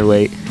another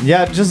weight.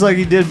 Yeah, just like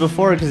he did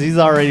before, because he's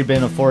already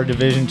been a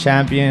 4-division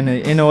champion.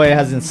 Inoue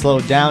hasn't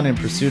slowed down in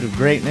pursuit of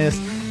greatness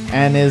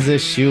and is a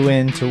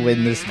shoe-in to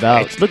win this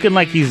bout. It's looking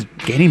like he's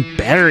getting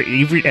better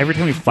every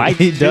time he fights.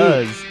 He too.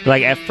 does.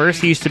 Like, at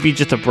first, he used to be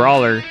just a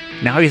brawler.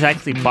 Now he's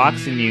actually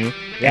boxing you.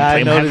 Yeah,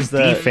 I noticed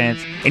that. Defense,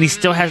 and he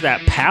still has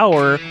that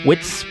power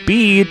with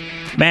speed.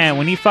 Man,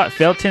 when he fought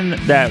Felton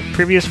that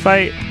previous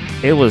fight,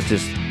 it was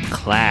just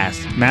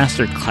class,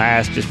 master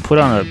class. Just put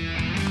on a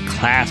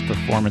class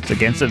performance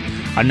against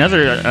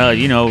another,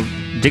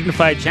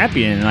 dignified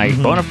champion, like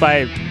bona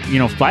fide,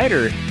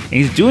 fighter. And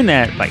he's doing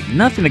that like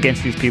nothing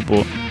against these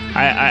people.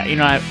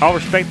 All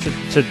respect to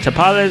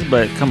Tapales,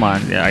 but come on,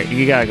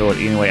 you gotta go with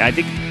Inoue. I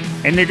think.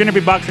 And they're going to be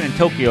boxing in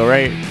Tokyo,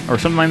 right? Or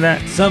something like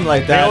that? Something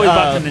like that. They always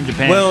boxing in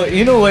Japan. Well,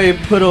 Inoue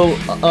put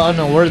on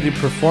a worthy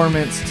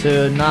performance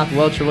to knock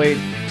welterweight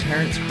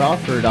Terrence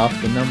Crawford off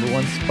the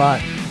 #1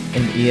 spot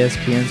in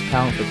ESPN's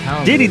pound for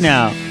pound. Did he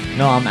now?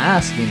 No, I'm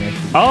asking if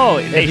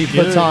he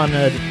puts on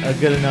a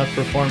good enough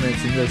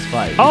performance in this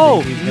fight.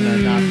 You think he's going to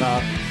knock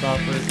off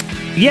Crawford?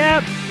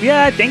 Yeah,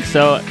 I think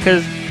so.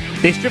 Because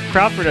they stripped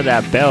Crawford of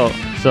that belt.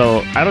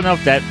 So I don't know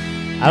if that...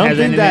 I don't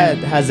think that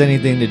has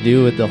anything to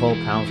do with the whole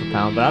pound for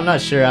pound, but I'm not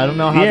sure. I don't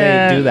know how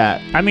they do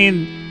that. I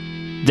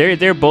mean,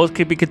 they're both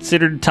could be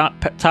considered top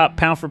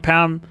pound for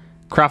pound.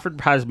 Crawford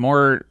has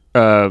more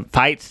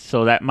fights,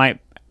 so that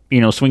might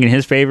swing in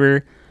his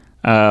favor.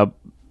 But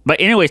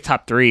Inoue's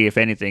top 3, if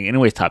anything.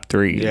 Inoue's top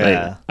 3.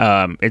 Yeah.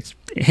 Like, it's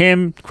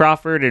him,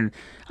 Crawford, and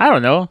I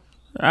don't know,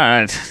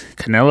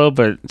 Canelo,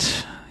 but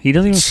he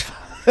doesn't even.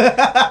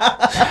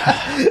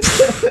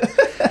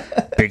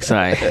 Big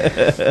sigh.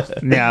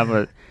 Yeah,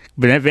 but.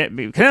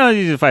 Canelo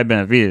needs to fight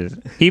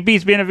Benavidez. He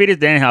beats Benavidez,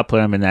 then I'll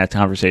put him in that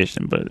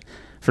conversation. But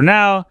for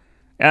now,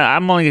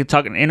 I'm only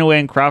talking Inoue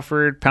and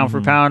Crawford, pound for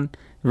pound.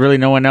 Really,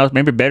 no one else.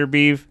 Maybe Better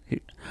Beef.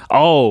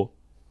 Oh,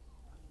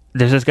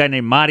 there's this guy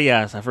named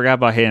Marias. I forgot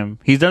about him.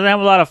 He doesn't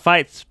have a lot of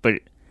fights, but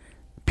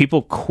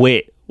people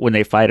quit when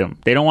they fight him.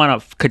 They don't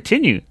want to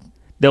continue.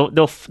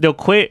 They'll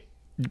quit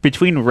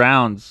between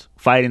rounds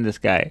fighting this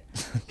guy.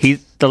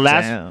 He's the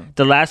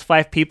last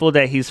 5 people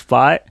that he's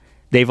fought.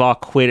 They've all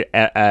quit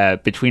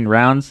between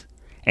rounds,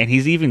 and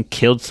he's even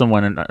killed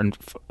someone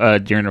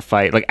during a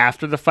fight. Like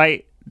after the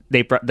fight,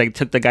 they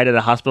took the guy to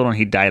the hospital, and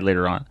he died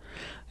later on.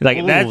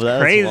 Like that's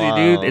crazy,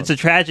 wild. Dude. It's a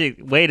tragic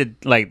way to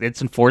it's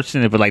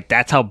unfortunate, but like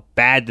that's how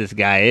bad this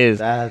guy is.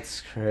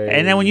 That's crazy.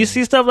 And then when you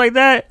see stuff like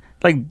that,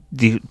 like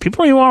dude,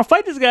 people don't even want to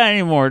fight this guy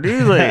anymore,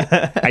 dude. Like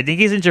I think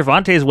he's in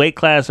Gervonta's weight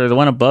class or the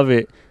one above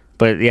it,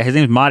 but yeah, his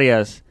name's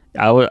Marias.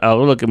 I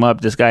will look him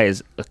up. This guy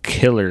is a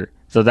killer.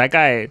 So that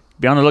guy,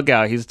 be on the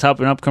lookout. He's a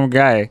top and upcoming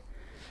guy.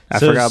 I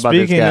forgot about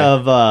this guy. Speaking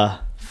of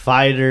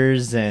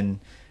fighters and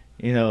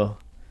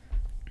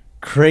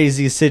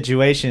crazy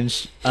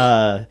situations,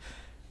 Sean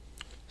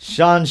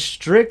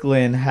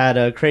Strickland had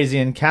a crazy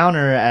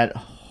encounter at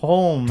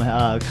home,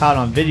 caught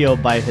on video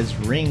by his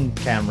Ring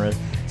camera,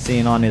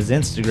 seen on his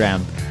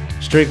Instagram.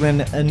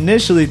 Strickland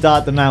initially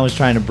thought the man was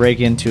trying to break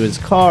into his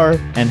car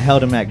and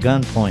held him at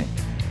gunpoint.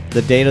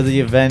 The date of the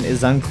event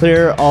is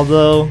unclear,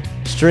 although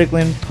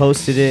Strickland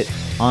posted it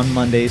on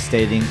Monday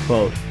stating,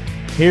 quote,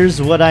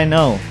 "Here's what I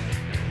know.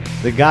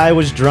 The guy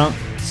was drunk,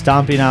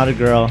 stomping out a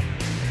girl.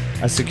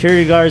 A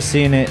security guard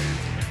seen it.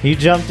 He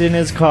jumped in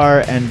his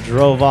car and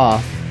drove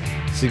off.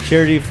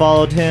 Security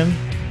followed him.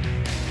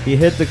 He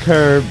hit the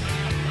curb,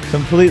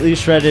 completely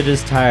shredded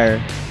his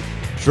tire,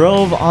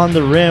 drove on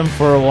the rim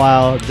for a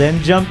while,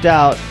 then jumped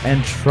out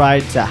and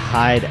tried to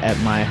hide at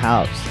my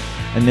house.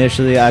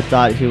 Initially, I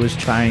thought he was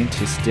trying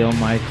to steal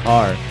my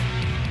car.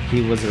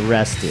 He was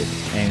arrested,"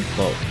 end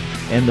quote.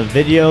 In the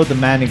video, the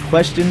man in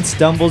question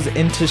stumbles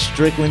into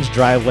Strickland's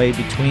driveway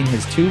between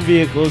his two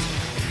vehicles.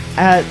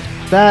 At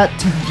that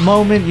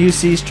moment, you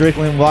see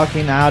Strickland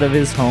walking out of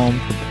his home,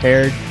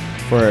 prepared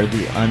for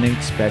the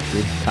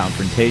unexpected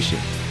confrontation.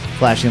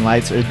 Flashing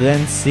lights are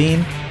then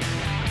seen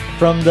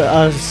from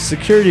the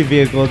security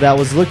vehicle that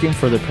was looking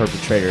for the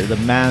perpetrator. The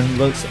man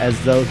looks as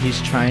though he's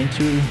trying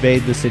to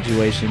evade the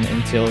situation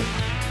until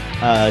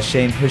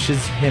Shane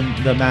pushes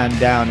the man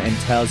down and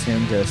tells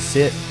him to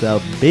sit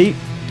the beat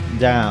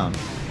down.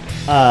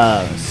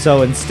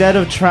 So instead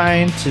of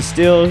trying to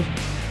steal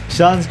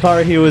Sean's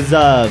car, he was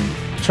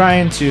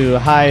trying to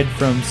hide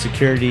from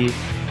security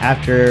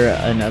after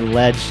an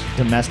alleged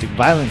domestic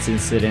violence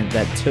incident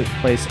that took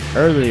place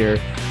earlier.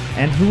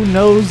 And who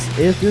knows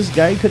if this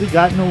guy could have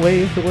gotten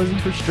away if it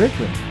wasn't for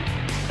Strickland.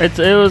 It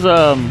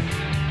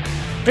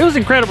was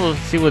incredible to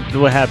see what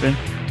happened.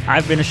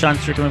 I've been a Sean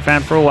Strickland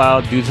fan for a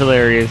while. Dude's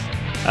hilarious.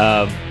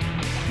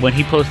 When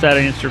he posts that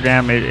on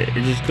Instagram, it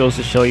just goes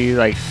to show you,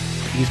 like,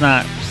 he's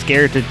not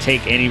scared to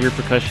take any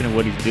repercussion of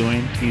what he's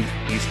doing.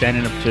 He's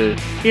standing up to,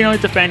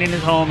 defending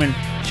his home and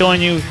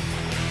showing you,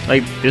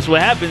 like, this is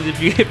what happens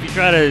if you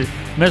try to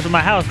mess with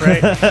my house,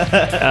 right?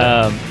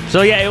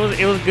 So yeah,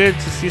 it was good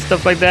to see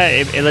stuff like that.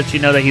 It lets you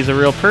know that he's a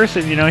real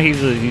person.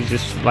 He's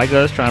just like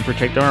us, trying to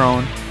protect our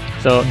own.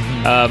 So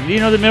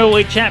the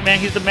middleweight champ, man,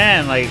 he's the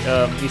man. Like,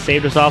 he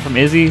saved us all from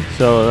Izzy.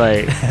 So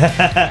like,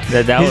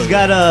 he's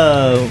got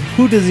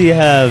who does he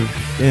have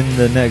in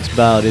the next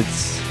bout?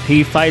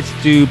 He fights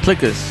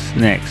Duplessis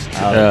next.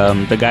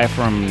 The guy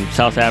from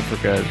South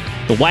Africa,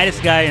 the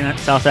whitest guy in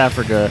South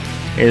Africa,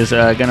 is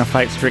gonna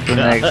fight Strickland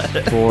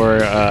next for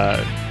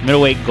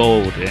middleweight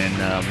gold.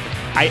 And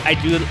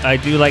I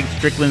do like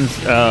Strickland's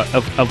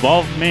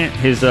involvement.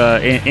 His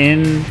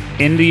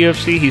in the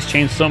UFC, he's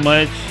changed so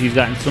much. He's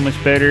gotten so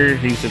much better.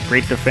 He's a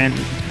great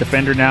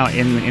defender now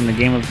in the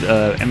game of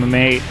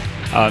MMA.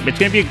 It's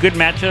gonna be a good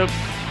matchup.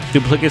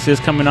 Duplessis is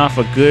coming off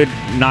a good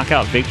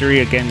knockout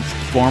victory against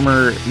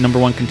former number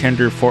one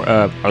contender for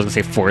I was gonna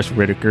say Forrest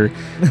Whitaker,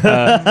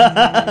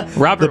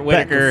 Robert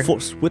Whitaker.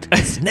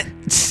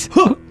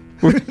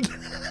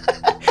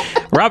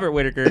 Robert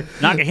Whitaker,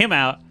 knocking him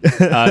out,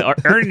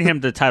 earning him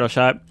the title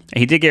shot.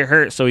 He did get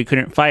hurt, so he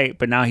couldn't fight,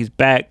 but now he's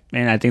back,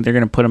 and I think they're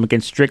going to put him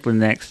against Strickland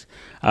next.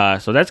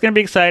 So that's going to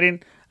be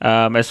exciting.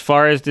 As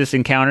far as this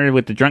encounter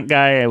with the drunk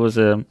guy, it was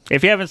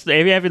if you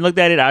haven't looked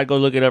at it, I'd go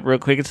look it up real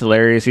quick. It's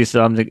hilarious. You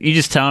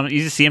just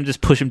see him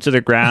just push him to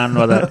the ground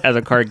as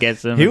a car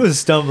gets him. He was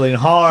stumbling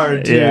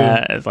hard too.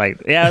 Yeah, it's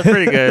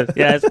pretty good.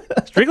 Yeah,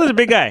 Strickland's a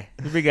big guy.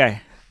 He's a big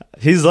guy.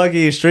 He's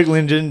lucky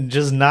Strickland didn't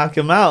just knock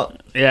him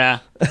out. Yeah.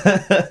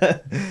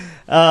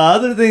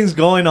 Other things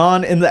going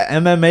on in the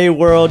MMA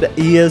world,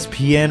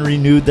 ESPN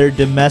renewed their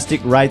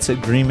domestic rights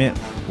agreement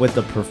with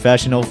the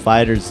Professional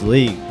Fighters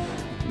League.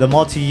 The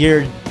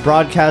multi-year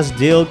broadcast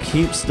deal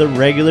keeps the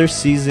regular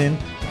season,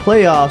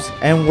 playoffs,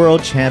 and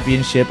world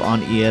championship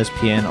on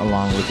ESPN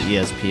along with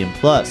ESPN+.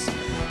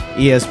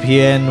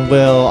 ESPN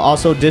will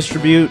also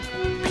distribute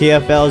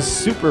PFL's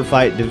Super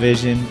Fight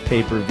Division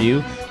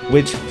pay-per-view,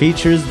 which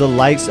features the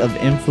likes of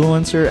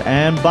influencer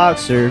and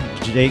boxer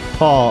Jake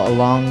Paul,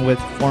 along with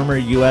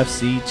former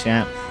UFC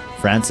champ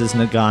Francis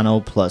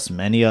Ngannou, plus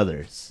many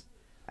others.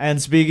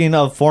 And speaking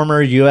of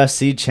former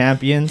UFC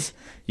champions,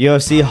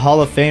 UFC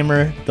Hall of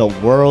Famer, the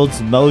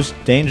world's most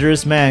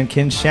dangerous man,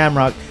 Ken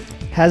Shamrock,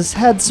 has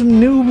had some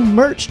new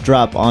merch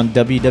drop on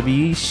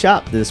WWE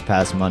Shop this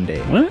past Monday.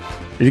 What?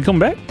 Did he come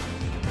back?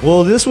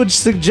 Well, this would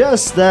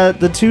suggest that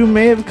the two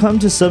may have come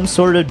to some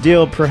sort of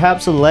deal,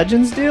 perhaps a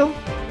Legends deal?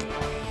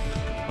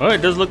 Well,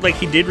 it does look like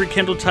he did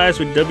rekindle ties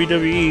with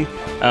WWE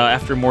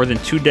after more than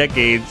 2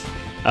 decades.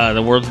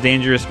 The world's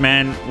dangerous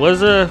man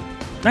was a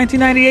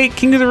 1998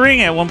 King of the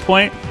Ring at one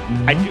point.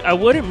 Mm-hmm. I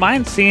wouldn't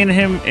mind seeing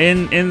him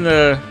in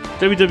the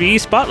WWE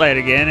spotlight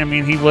again. I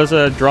mean, he was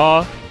a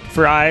draw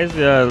for eyes.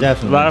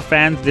 Definitely. A lot of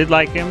fans did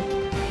like him.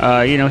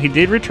 He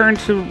did return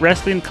to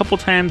wrestling a couple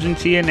times in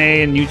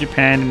TNA and New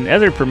Japan and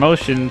other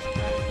promotions,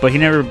 but he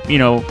never,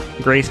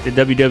 graced the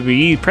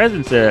WWE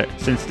presence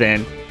since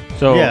then.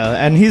 So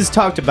yeah, and he's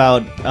talked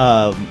about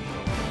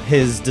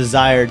his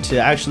desire to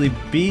actually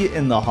be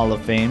in the Hall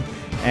of Fame.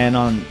 And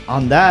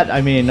on that,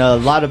 I mean, a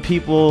lot of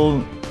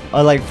people,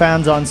 like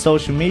fans on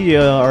social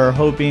media, are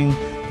hoping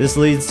this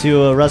leads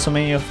to a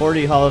WrestleMania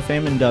 40 Hall of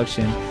Fame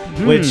induction.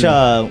 Which,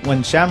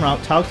 when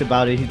Shamrock talked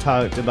about it, he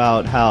talked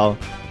about how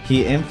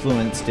he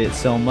influenced it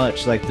so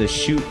much, like the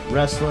shoot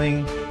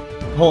wrestling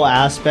whole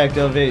aspect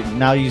of it.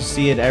 Now you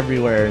see it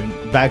everywhere.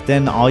 Back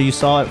then, all you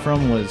saw it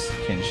from was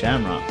Ken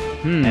Shamrock.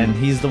 And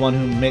he's the one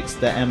who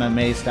mixed the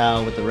MMA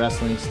style with the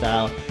wrestling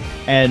style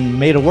and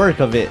made a work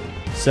of it.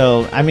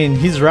 So, I mean,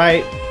 he's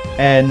right.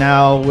 And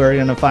now we're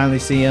going to finally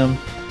see him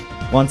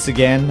once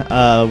again,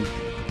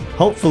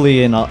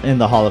 hopefully in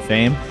the Hall of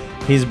Fame.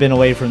 He's been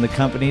away from the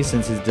company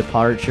since his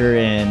departure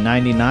in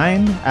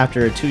 '99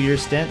 after a 2-year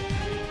stint.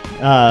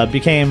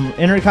 Became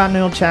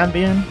Intercontinental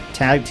Champion,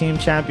 Tag Team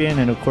Champion,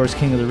 and of course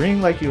King of the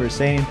Ring, like you were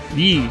saying.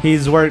 Yeah.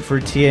 He's worked for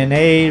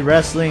TNA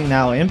Wrestling,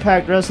 now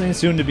Impact Wrestling,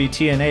 soon to be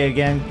TNA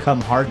again, come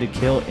Hard to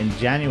Kill in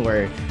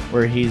January,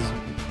 where he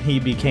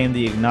became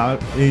the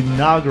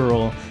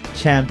inaugural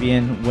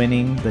champion,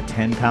 winning the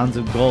 10 pounds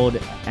of gold,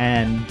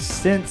 and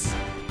since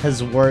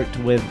has worked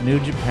with New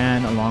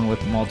Japan along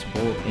with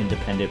multiple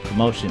independent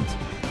promotions.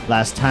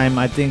 Last time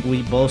I think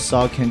we both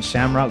saw Ken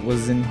Shamrock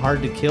was in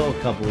Hard to Kill a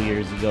couple of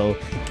years ago,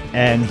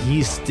 and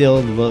he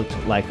still looked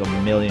like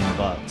 $1 million.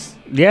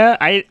 Yeah,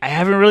 I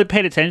haven't really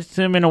paid attention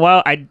to him in a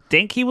while. I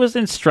think he was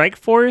in Strike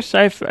Force,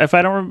 if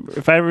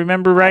I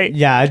remember right.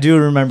 Yeah, I do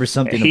remember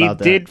something about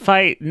that. He did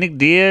fight Nick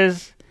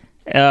Diaz.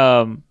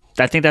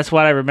 I think that's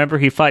what I remember.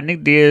 He fought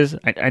Nick Diaz.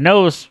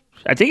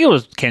 I think it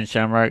was Ken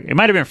Shamrock. It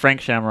might have been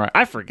Frank Shamrock.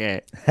 I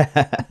forget.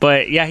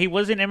 But yeah, he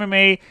was in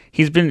MMA.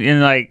 He's been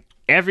in like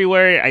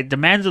everywhere. The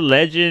man's a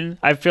legend.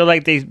 I feel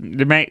like they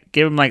might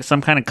give him like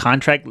some kind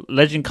of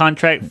legend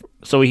contract,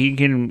 so he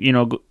can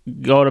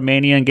go to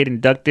Mania and get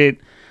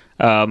inducted.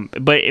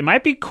 But it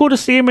might be cool to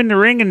see him in the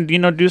ring and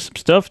do some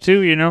stuff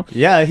too.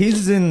 Yeah,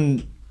 he's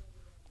in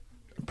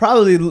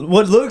probably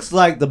what looks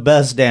like the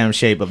best damn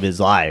shape of his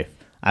life,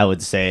 I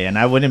would say, and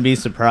I wouldn't be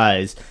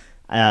surprised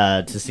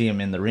to see him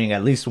in the ring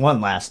at least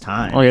one last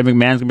time. Oh yeah,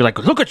 McMahon's gonna be like,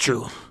 "Look at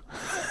you,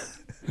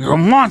 you're a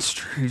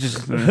monster." He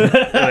just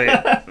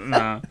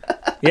no.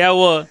 Yeah,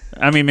 well,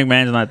 I mean,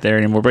 McMahon's not there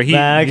anymore, but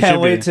I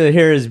can't wait to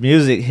hear his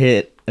music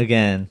hit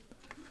again.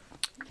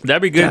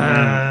 That'd be good.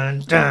 Dun,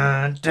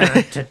 dun,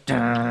 dun,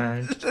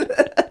 dun,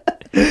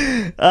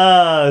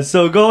 dun.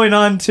 So going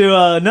on to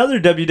another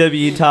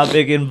WWE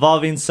topic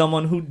involving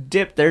someone who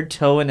dipped their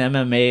toe in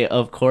MMA,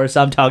 of course,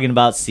 I'm talking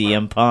about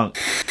CM Punk.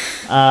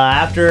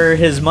 After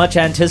his much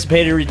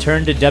anticipated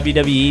return to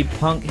WWE,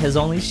 Punk has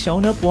only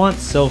shown up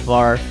once so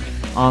far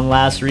on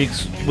last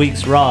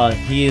week's Raw.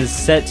 He is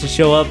set to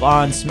show up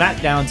on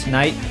SmackDown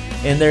tonight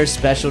in their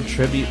special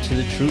Tribute to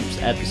the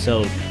Troops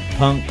episode.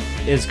 Punk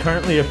is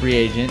currently a free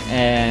agent,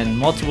 and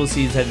multiple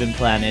seeds have been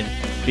planted,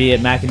 be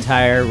it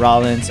McIntyre,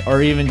 Rollins,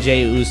 or even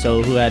Jey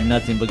Uso, who had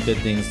nothing but good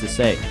things to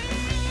say.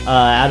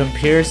 Adam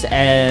Pearce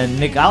and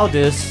Nick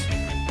Aldis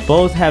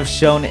both have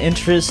shown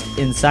interest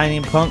in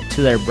signing Punk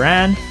to their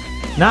brand.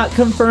 Not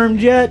confirmed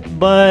yet,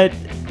 but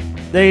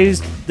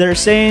they're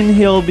saying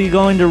he'll be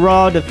going to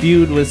Raw to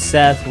feud with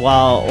Seth,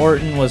 while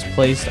Orton was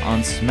placed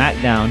on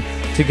SmackDown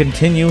to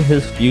continue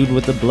his feud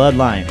with the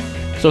Bloodline.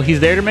 So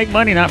he's there to make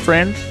money, not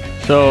friends.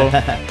 So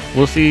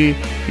we'll see,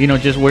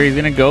 just where he's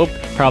going to go,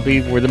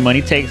 probably where the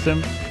money takes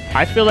him.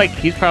 I feel like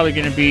he's probably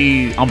going to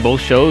be on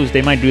both shows.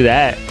 They might do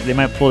that. They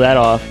might pull that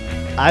off.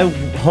 I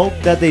hope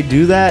that they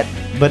do that,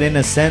 but in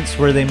a sense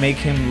where they make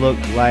him look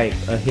like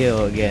a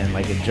heel again,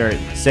 like a jerk.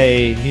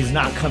 Say he's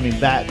not coming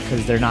back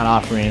because they're not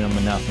offering him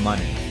enough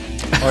money.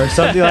 Or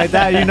something like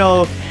that.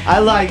 I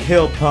like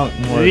heel Punk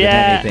more than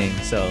anything.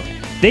 So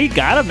they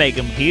got to make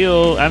him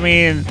heel. I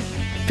mean,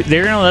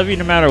 they're going to love you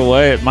no matter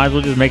what. Might as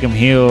well just make him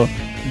heel.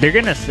 They're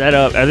gonna set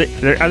up. Are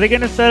they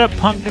gonna set up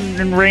Punk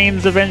and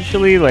Reigns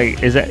eventually?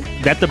 Like, is that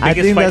the biggest fight? I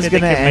think that's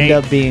gonna end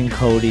up being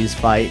Cody's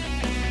fight.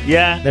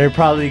 Yeah, they're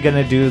probably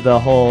gonna do the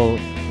whole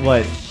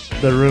what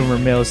the rumor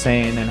mill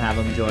saying and have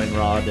him join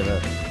Raw to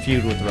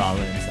feud with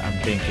Rollins.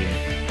 I'm thinking,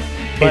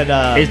 but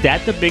is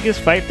that the biggest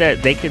fight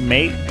that they could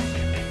make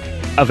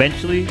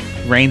eventually?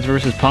 Reigns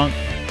versus Punk.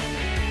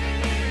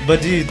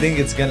 But do you think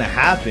it's gonna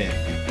happen?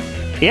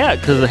 Yeah,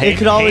 because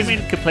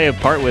Heyman could play a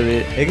part with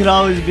it. It could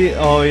always be.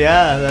 Oh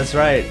yeah, that's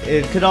right.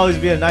 It could always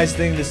be a nice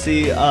thing to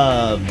see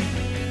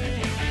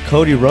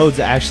Cody Rhodes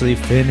actually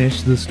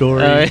finish the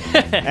story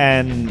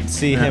and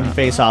see him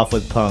face off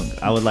with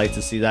Punk. I would like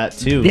to see that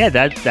too. Yeah,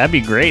 that'd be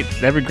great.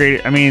 That'd be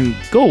great. I mean,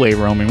 go away,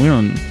 Roman. We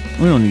don't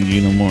need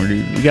you no more,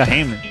 dude. We got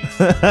Heyman.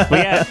 But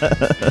yeah,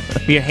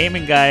 be a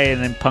Heyman guy,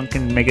 and then Punk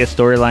can make a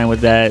storyline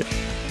with that,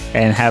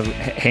 and have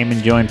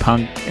Heyman join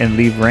Punk and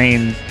leave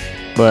Reigns.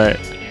 But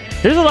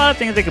there's a lot of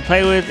things they could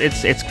play with.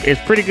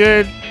 It's pretty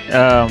good.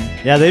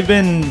 Yeah, they've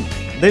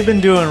been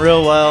doing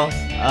real well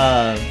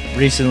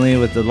recently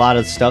with a lot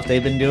of stuff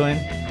they've been doing.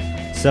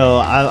 So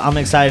I'm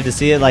excited to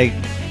see it. Like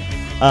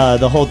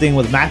the whole thing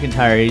with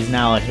McIntyre, he's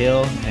now a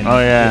heel.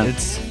 And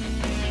it's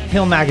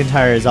heel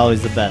McIntyre is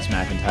always the best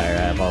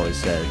McIntyre. I've always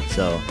said.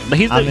 So, but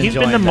he's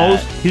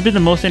been the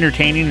most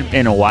entertaining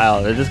in a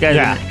while. This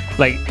guy's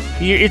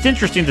it's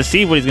interesting to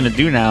see what he's gonna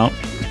do now.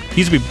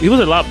 He was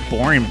a lot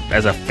boring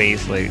as a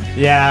face, like.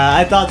 Yeah,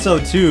 I thought so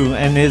too.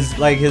 And his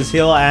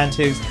heel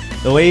antics,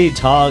 the way he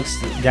talks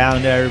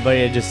down to everybody,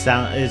 it just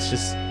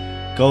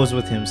goes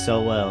with him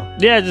so well.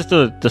 Yeah, just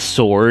the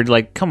sword.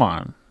 Like, come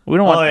on, we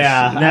don't want. Oh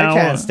yeah, I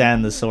can't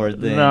stand the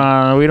sword thing.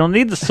 No, we don't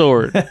need the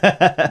sword.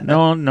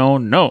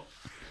 No.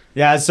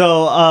 Yeah,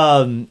 so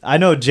I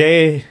know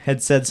Jay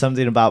had said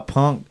something about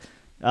Punk,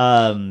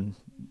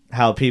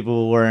 how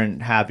people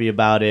weren't happy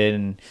about it,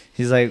 and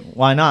he's like,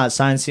 "Why not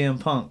sign CM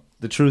Punk?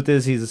 The truth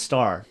is, he's a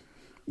star."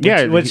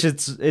 Which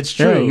it's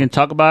true. Yeah, you can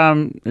talk about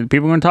him.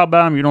 People are gonna talk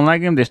about him. You don't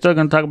like him, they're still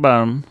gonna talk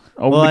about him.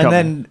 And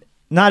then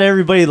not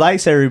everybody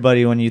likes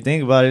everybody when you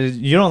think about it.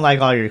 You don't like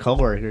all your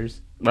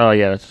coworkers. Oh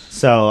yeah.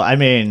 So I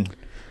mean,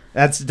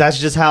 that's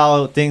just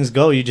how things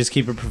go. You just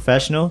keep it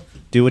professional,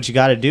 do what you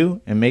got to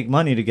do, and make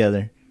money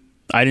together.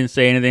 I didn't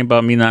say anything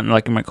about me not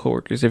liking my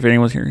coworkers. If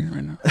anyone's hearing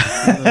right now.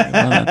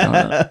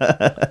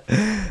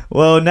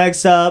 Well,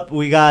 next up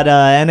we got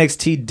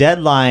NXT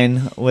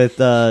Deadline with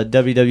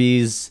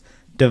WWE's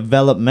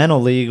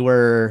Developmental League,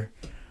 where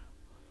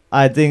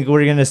I think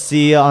we're gonna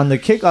see on the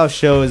kickoff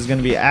show is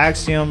gonna be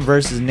Axiom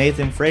versus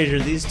Nathan Frazier.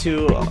 These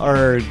two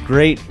are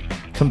great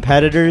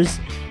competitors.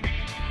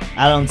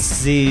 I don't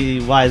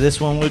see why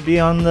this one would be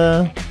on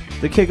the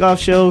kickoff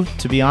show,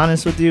 to be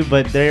honest with you,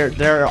 but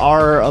there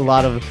are a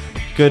lot of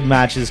good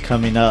matches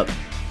coming up.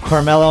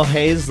 Carmelo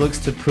Hayes looks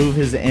to prove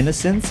his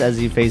innocence as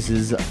he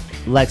faces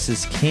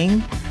Lexus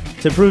King,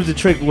 to prove to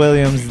Trick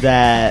Williams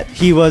that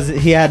he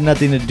had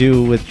nothing to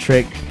do with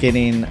Trick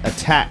getting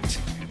attacked.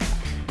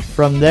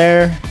 From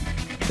there,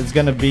 it's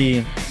gonna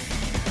be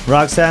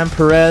Roxanne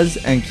Perez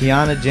and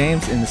Kiana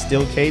James in the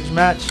steel cage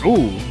match.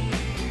 Ooh,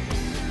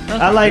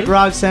 I like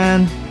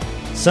Roxanne.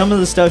 Some of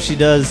the stuff she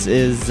does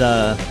is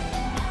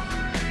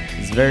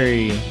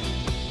very,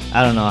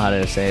 I don't know how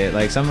to say it.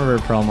 Like, some of her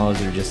promos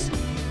are just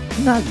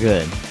not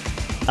good.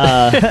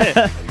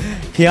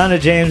 Kiana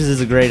James is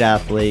a great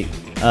athlete.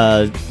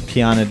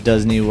 Kiana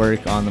does need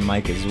work on the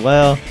mic as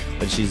well,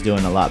 but she's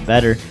doing a lot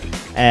better.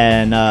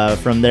 And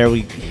from there,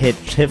 we hit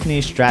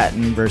Tiffany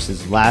Stratton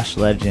versus Lash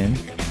Legend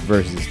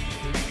versus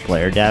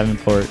Blair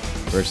Davenport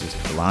versus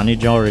Kalani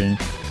Jordan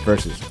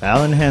versus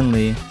Fallon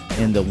Henley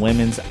in the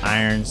Women's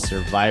Iron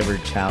Survivor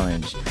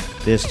Challenge.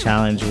 This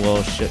challenge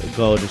will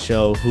go to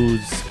show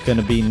who's going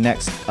to be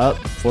next up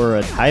for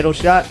a title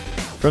shot.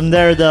 From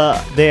there,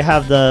 they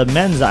have the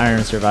Men's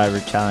Iron Survivor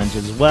Challenge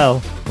as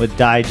well with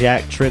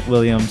Dijak, Trick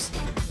Williams,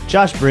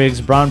 Josh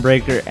Briggs, Braun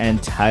Breaker,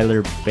 and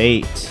Tyler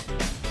Bate.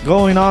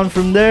 Going on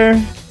from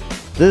there,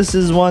 this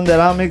is one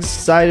that I'm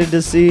excited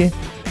to see.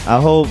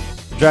 I hope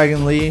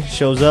Dragon Lee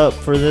shows up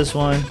for this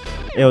one.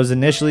 It was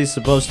initially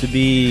supposed to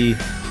be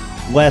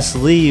Wes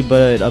Lee,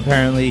 but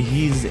apparently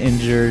he's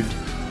injured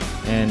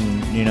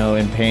and,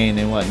 in pain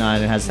and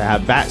whatnot, and has to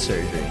have back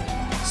surgery.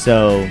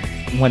 So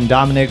when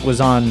Dominic was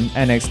on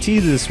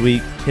NXT this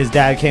week, his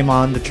dad came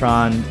on the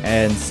Tron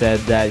and said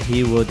that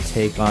he would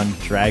take on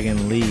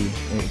Dragon Lee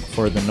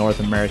for the North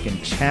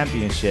American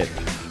Championship.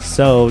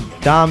 So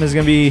Dom is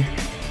going to be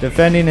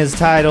defending his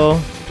title,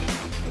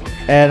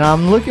 and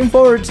I'm looking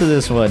forward to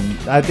this one.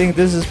 I think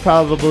this is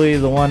probably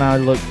the one I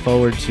look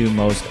forward to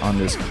most on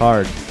this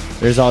card.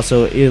 There's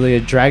also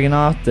Ilya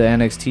Dragunov, the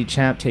NXT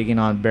champ, taking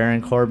on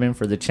Baron Corbin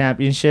for the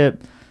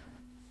championship.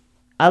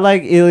 I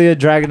like Ilya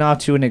Dragunov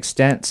to an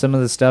extent. Some of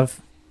the stuff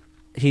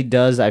he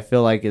does, I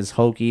feel like, is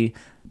hokey.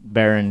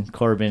 Baron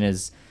Corbin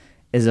is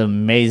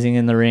amazing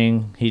in the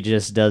ring. He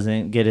just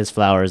doesn't get his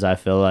flowers, I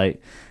feel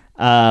like.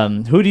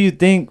 Who do you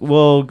think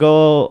will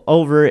go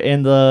over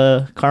in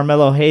the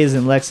Carmelo Hayes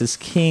and Lexus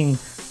King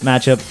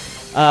matchup?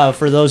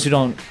 For those who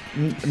don't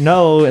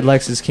know,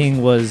 Lexus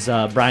King was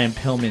Brian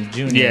Pillman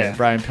Jr., Yeah.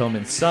 Brian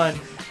Pillman's son,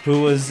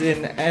 who was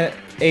in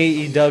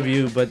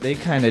AEW, but they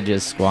kind of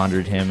just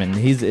squandered him, and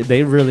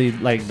they really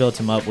built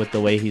him up with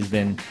the way he's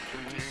been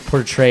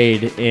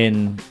portrayed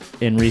in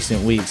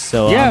recent weeks.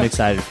 So yeah, I'm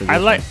excited for this.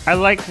 I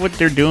like what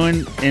they're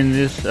doing in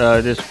this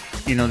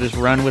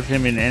run with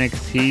him in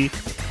NXT.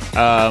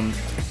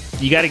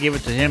 You got to give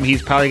it to him.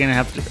 He's probably gonna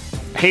have to.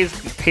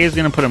 Hayes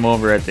gonna put him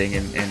over, I think,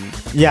 and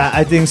yeah,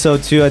 I think so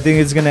too. I think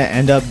it's gonna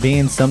end up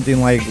being something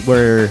like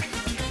where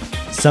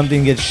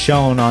something gets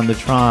shown on the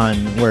Tron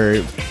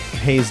where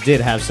Hayes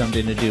did have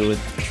something to do with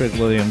Trick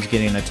Williams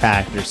getting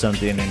attacked or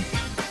something, and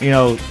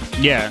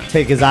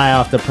take his eye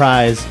off the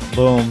prize.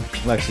 Boom,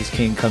 Lexus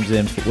King comes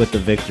in with the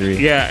victory.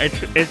 Yeah,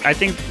 I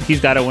think he's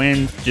got to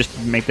win just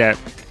to make that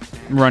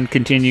run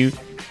continue.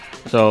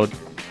 So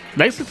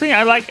that's the thing.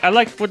 I like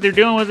what they're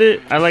doing with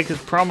it. I like his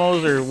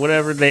promos or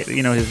whatever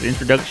his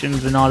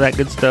introductions and all that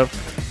good stuff.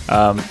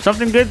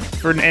 Something good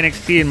for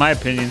NXT in my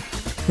opinion.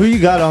 Who you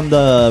got on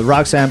the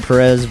Roxanne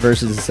Perez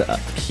versus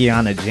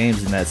Kiana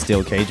James in that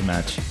steel cage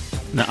match?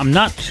 Now, I'm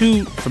not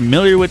too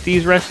familiar with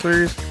these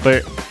wrestlers,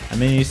 but I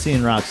mean, you've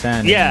seen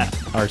Roxanne in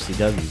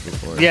RCW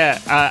before. Yeah,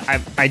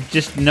 I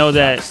just know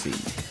that.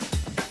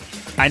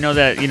 I know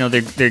that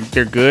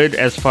they're good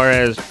as far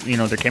as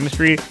their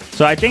chemistry.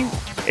 So I think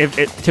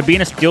to be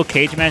in a steel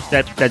cage match,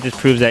 that just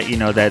proves that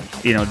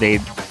they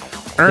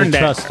earned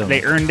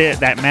they earned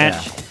that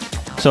match. Yeah.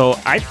 So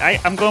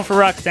I'm going for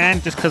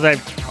Roxanne just because I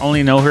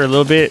only know her a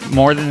little bit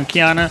more than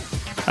Kiana.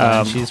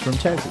 She's from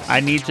Texas. I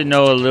need to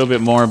know a little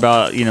bit more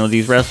about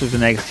these wrestlers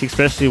in NXT,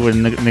 especially with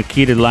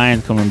Nikita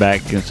Lyons coming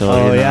back. And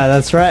so, yeah,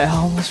 that's right. I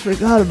almost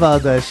forgot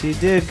about that. She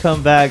did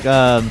come back.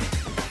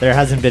 There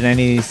hasn't been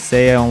any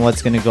say on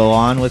what's going to go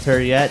on with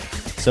her yet,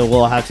 so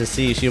we'll have to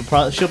see. She'll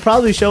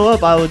probably show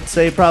up. I would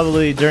say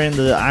probably during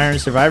the Iron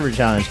Survivor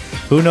Challenge.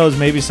 Who knows?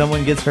 Maybe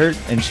someone gets hurt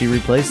and she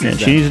replaces them.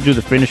 She needs to do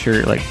the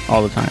finisher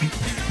all the time.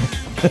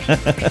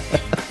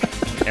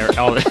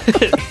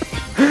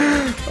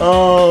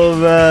 Oh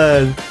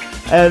man.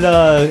 And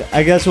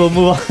I guess we'll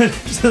move on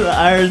to the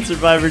Iron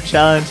Survivor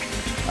Challenge.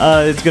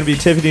 It's going to be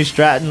Tiffany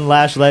Stratton,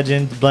 Lash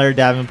Legend, Blair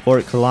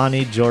Davenport,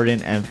 Kalani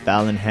Jordan, and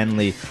Fallon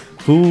Henley.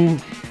 Who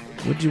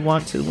would you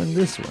want to win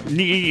this one?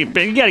 You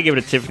got to give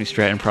it to Tiffany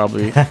Stratton,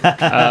 probably.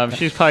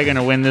 She's probably going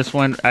to win this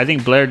one. I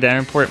think Blair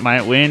Davenport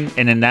might win,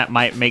 and then that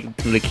might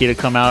make Nikita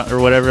come out or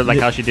whatever, like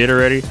how she did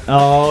already.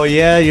 Oh,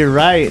 yeah, you're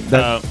right.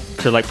 To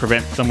like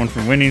prevent someone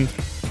from winning.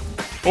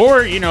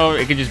 Or,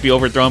 it could just be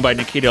overthrown by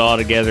Nikita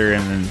altogether,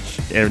 and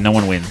then no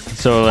one wins.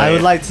 So I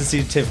would like to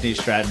see Tiffany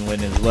Stratton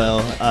win as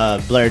well.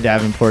 Blair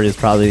Davenport is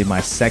probably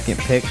my second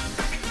pick.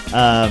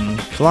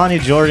 Kalani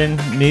Jordan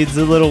needs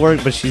a little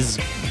work, but she's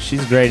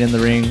great in the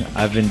ring.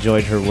 I've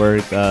enjoyed her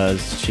work.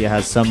 She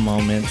has some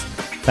moments.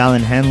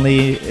 Fallon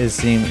Henley has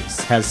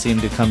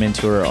seemed to come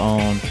into her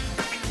own.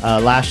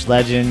 Lash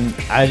Legend,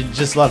 I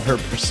just love her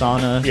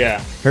persona.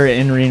 Yeah. Her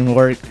in-ring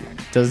work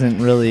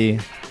doesn't really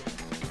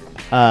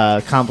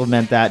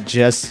complement that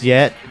just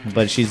yet,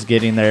 but she's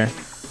getting there.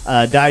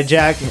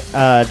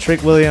 Dijak,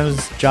 Trick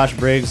Williams, Josh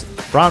Briggs,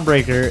 Braun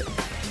Breaker,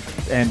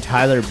 and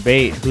Tyler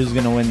Bate. Who's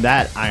gonna win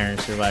that Iron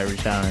Survivor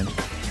Challenge?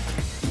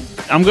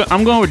 I'm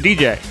going with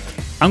DJ.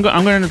 I'm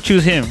going to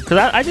choose him because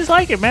I just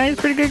like it, man. He's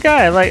a pretty good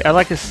guy. I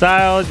like his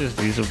style.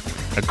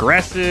 He's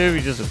aggressive.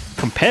 He's just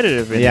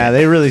competitive. Yeah,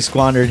 they really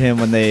squandered him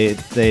when they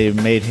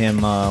made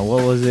him.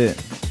 What was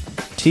it?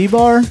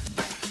 T-Bar.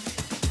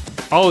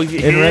 Oh,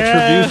 yeah. In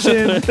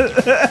Retribution.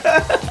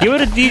 Give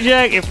it a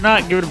DJ. If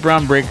not, give it a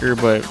Braun Breaker.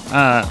 But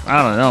I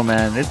don't know,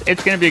 man.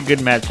 It's gonna be a good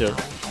matchup.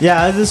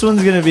 Yeah, this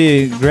one's going to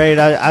be great.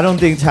 I don't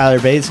think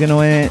Tyler Bates is going to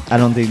win it. I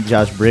don't think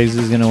Josh Briggs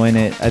is going to win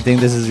it. I think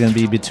this is going to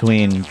be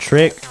between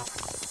Trick,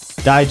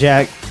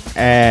 Dijak,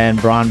 and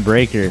Braun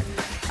Breaker.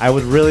 I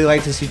would really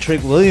like to see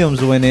Trick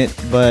Williams win it,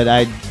 but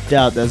I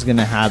doubt that's going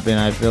to happen.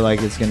 I feel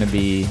like it's going to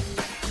be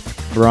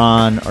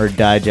Braun or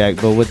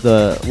Dijak. But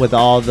with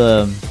all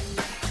the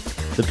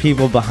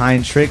people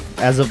behind Trick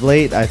as of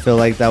late, I feel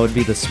like that would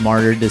be the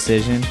smarter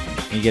decision.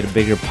 You get a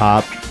bigger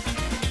pop.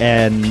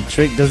 And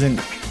Trick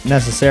doesn't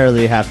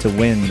necessarily have to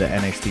win the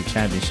NXT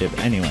championship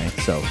anyway.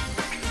 So,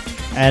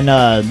 and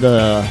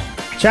the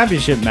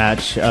championship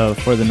match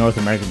for the North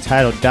American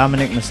title,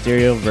 Dominic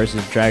Mysterio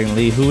versus Dragon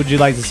Lee. Who would you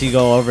like to see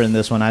go over in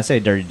this one? I say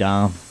Dirty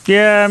Dom.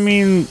 Yeah, I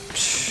mean,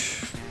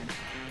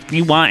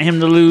 you want him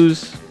to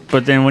lose,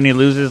 but then when he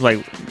loses,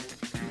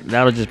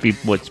 that'll just be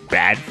what's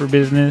bad for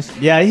business.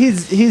 Yeah,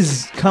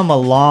 he's come a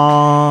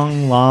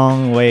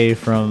long way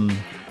from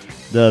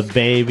the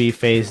baby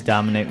face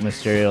Dominic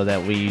Mysterio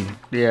that we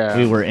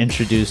were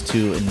introduced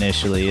to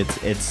initially.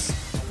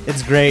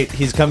 It's great.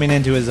 He's coming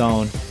into his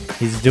own.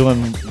 He's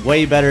doing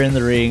way better in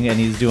the ring, and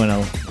he's doing a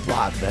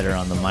lot better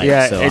on the mic.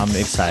 Yeah, so I'm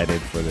excited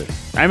for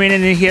this. I mean,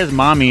 and he has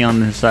Mommy on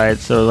his side,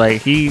 so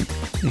he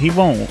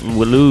won't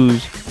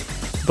lose,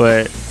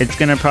 but it's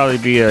gonna probably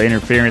be an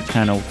interference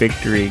kind of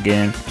victory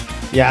again.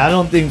 Yeah, I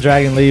don't think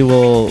Dragon Lee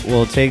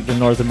will take the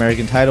North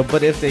American title,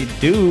 but if they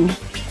do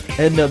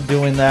end up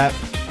doing that,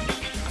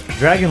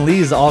 Dragon Lee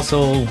is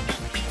also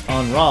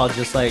on Raw,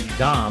 just like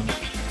Dom.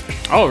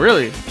 Oh,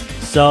 really?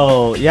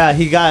 So yeah,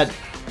 he got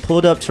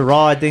pulled up to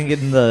Raw, I think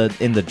in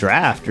the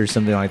draft or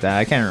something like that.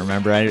 I can't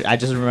remember. I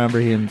just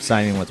remember him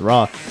signing with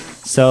Raw.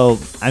 So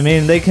I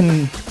mean, they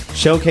can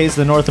showcase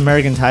the North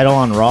American title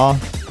on Raw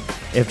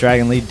if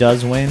Dragon Lee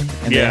does win,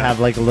 and they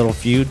have like a little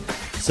feud.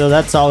 So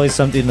that's always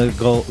something to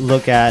go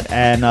look at.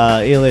 And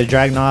Ilya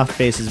Dragunov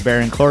faces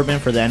Baron Corbin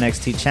for the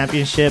NXT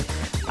Championship.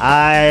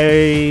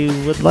 I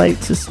would like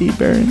to see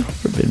Baron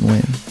Corbin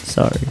win.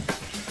 Sorry.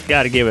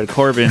 Got to give it to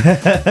Corbin.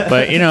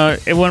 But,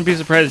 it wouldn't be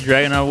surprised if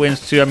Dragunov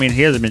wins, too. I mean,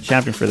 he hasn't been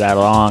champion for that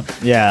long.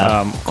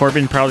 Yeah.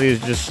 Corbin probably is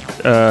just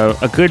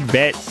a good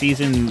vet,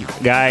 seasoned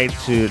guy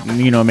to,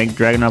 make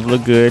Dragunov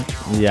look good.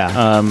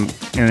 Yeah. And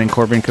then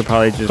Corbin could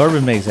probably just...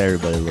 Corbin makes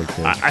everybody look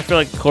good. I feel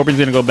like Corbin's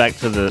going to go back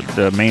to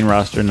the main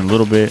roster in a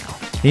little bit.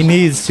 He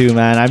needs to,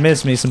 man. I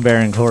miss me some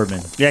Baron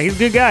Corbin. Yeah, he's a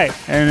good guy.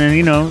 And then,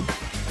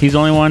 he's the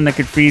only one that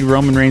could feed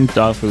Roman Reigns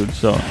dog food,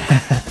 so...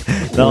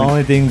 The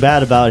only thing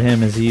bad about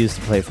him is he used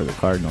to play for the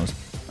Cardinals.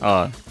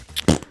 Yeah,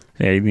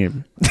 we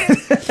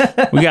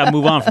got to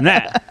move on from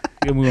that.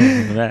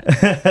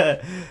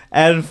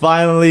 And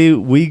finally,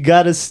 we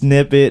got a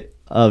snippet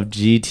of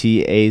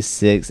GTA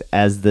 6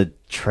 as the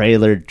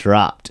trailer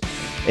dropped.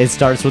 It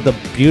starts with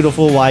a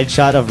beautiful wide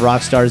shot of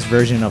Rockstar's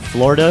version of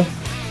Florida.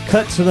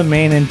 Cut to the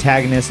main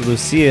antagonist,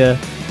 Lucia,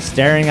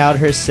 staring out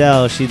her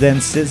cell. She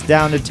then sits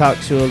down to talk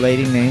to a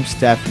lady named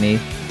Stephanie,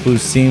 who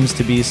seems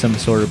to be some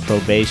sort of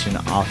probation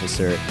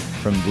officer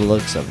from the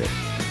looks of it.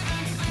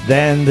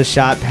 Then the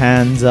shot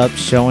pans up,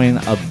 showing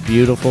a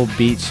beautiful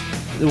beach,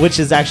 which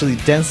is actually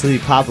densely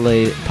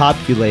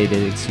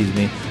populated,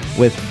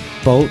 with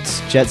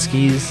boats, jet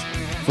skis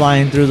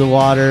flying through the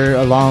water,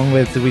 along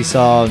with, we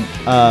saw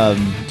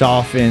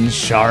dolphins,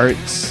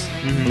 sharks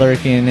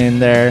lurking in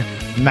there.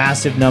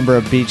 Massive number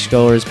of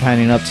beachgoers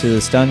panning up to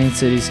the stunning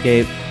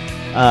cityscape.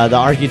 The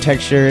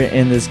architecture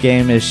in this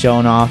game is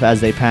shown off as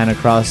they pan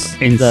across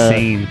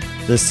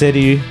the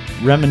city,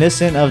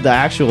 reminiscent of the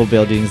actual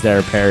buildings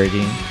they're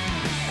parodying.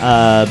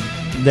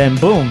 Then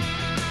boom,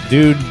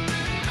 dude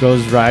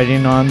goes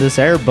riding on this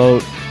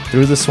airboat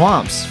through the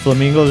swamps.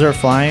 Flamingos are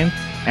flying,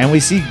 and we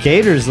see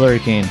gators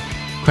lurking.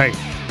 Right.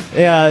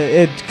 Yeah,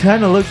 it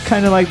kind of looked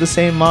kind of like the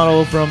same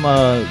model from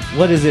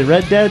what is it,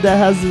 Red Dead, that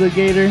has the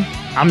gator?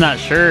 I'm not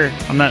sure.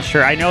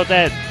 I know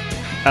that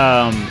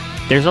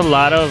there's a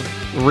lot of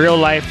real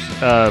life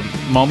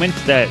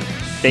moments that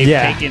they've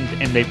taken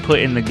and they put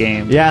in the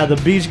game. Yeah, the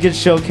beach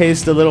gets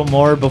showcased a little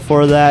more.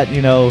 Before that,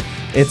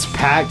 it's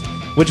packed,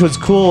 which was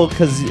cool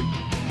because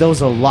there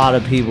was a lot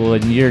of people,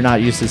 and you're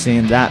not used to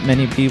seeing that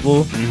many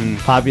people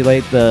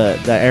populate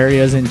the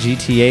areas in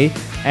GTA.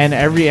 And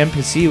every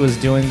NPC was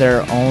doing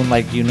their own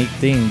unique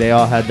thing. They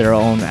all had their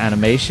own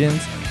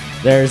animations.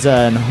 There's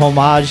an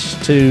homage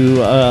to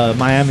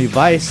Miami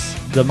Vice,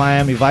 the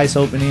Miami Vice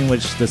opening,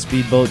 which the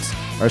speedboats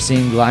are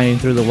seen gliding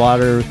through the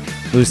water.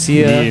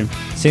 Lucia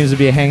seems to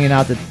be hanging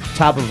out the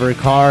top of her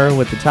car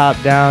with the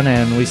top down,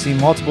 and we see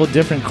multiple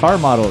different car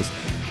models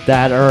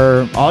that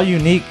are all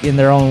unique in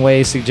their own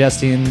way,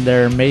 suggesting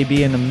there may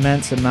be an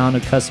immense amount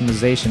of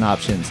customization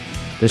options.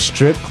 The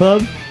strip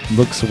club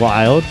looks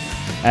wild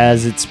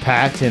as it's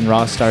packed, and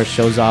Rockstar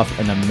shows off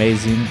an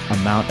amazing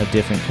amount of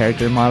different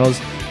character models.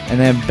 And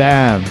then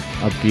bam,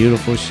 a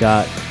beautiful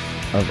shot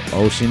of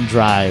Ocean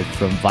Drive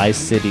from Vice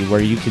City,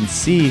 where you can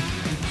see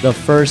the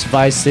first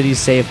Vice City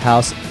safe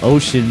house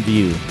ocean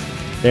view.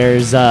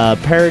 There's a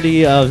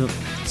parody of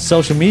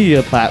social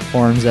media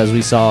platforms, as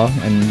we saw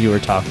and you were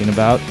talking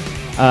about,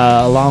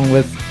 along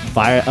with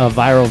a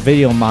viral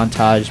video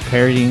montage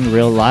parodying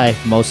real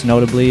life, most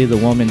notably the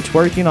woman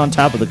twerking on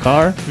top of the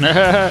car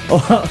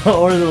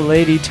or the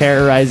lady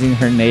terrorizing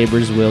her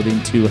neighbors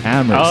wielding two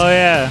hammers. Oh,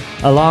 yeah.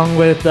 Along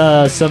with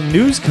some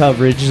news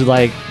coverage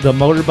like the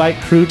motorbike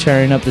crew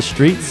tearing up the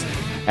streets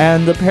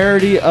and the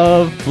parody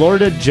of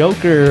Florida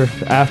Joker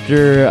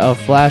after a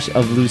flash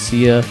of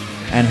Lucia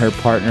and her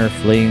partner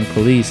fleeing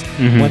police.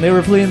 When they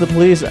were fleeing the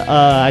police,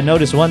 I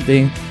noticed one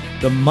thing.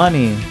 The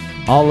money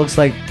all looks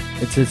like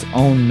it's its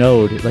own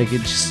node.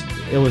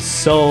 It was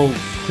so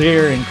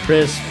clear and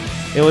crisp.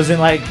 It wasn't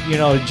like,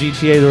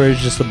 GTA where it's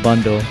just a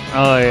bundle.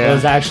 Oh, yeah. It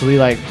was actually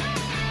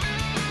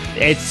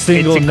it's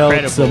single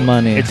notes of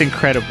money. It's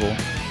incredible.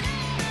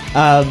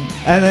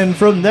 And then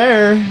from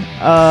there,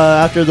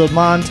 after the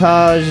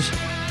montage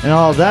and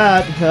all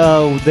that,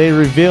 they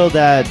revealed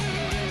that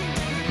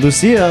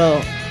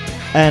Lucia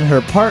and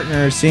her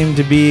partner seem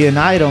to be an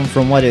item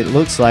from what it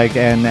looks like,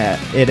 and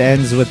it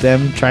ends with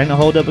them trying to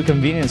hold up a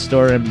convenience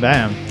store, and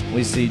bam,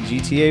 we see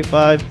GTA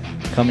 5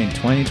 coming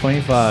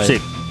 2025.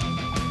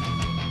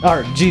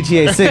 Or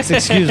GTA 6,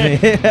 excuse me.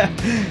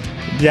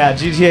 Yeah,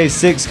 GTA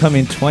 6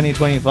 coming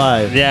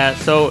 2025. Yeah,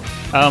 so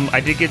I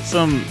did get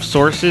some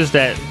sources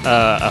that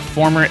a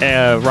former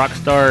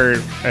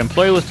Rockstar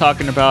employee was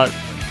talking about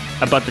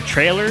the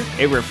trailer.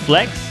 It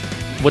reflects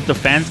what the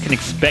fans can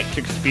expect to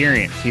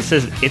experience. He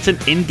says it's an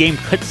in-game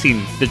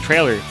cutscene, the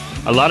trailer.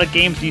 A lot of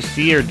games you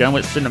see are done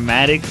with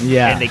cinematics,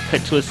 and they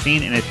cut to a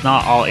scene, and it's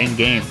not all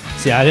in-game.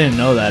 See, I didn't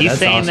know that. He's That's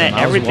saying awesome. that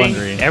I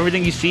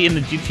everything you see in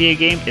the GTA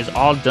game is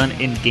all done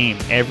in-game,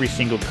 every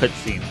single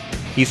cutscene.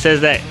 He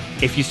says that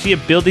if you see a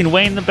building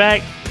way in the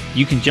back,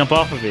 you can jump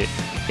off of it.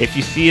 If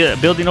you see a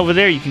building over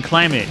there, you can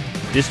climb it.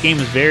 This game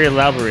is very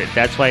elaborate.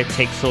 That's why it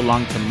takes so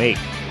long to make.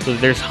 So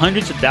there's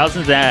hundreds of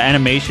thousands of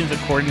animations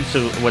according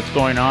to what's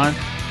going on.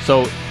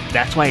 So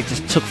that's why it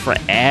just took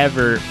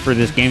forever for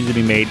this game to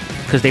be made,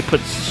 because they put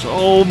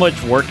so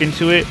much work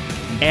into it.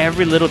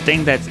 Every little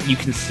thing that you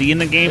can see in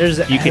the game,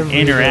 you can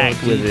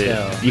interact with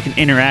it. You can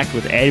interact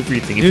with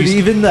everything. Dude,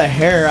 even the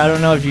hair, I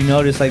don't know if you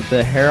noticed,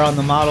 the hair on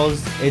the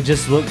models, it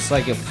just looks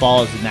like it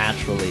falls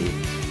naturally.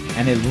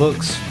 And it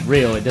looks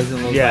real. It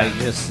doesn't look like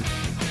just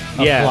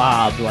a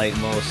blob like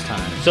most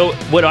times. So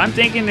what I'm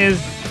thinking is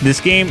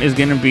this game is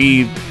going to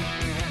be,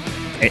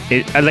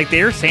 like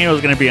they were saying, it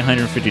was going to be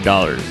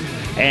 $150.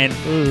 And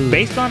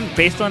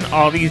based on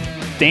all these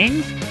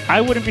things, I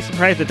wouldn't be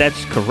surprised that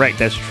that's correct.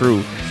 That's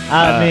true.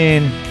 I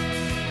mean,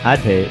 I'd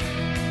pay it.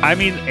 I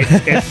mean,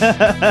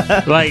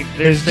 it's like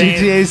they're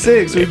saying GTA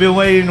 6. We've been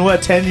waiting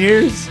 10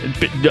 years?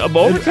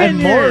 Over 10 and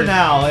years. more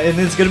now, and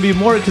it's gonna be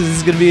more because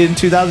it's gonna be in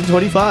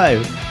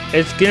 2025.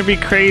 It's gonna be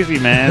crazy,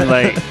 man.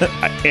 Like,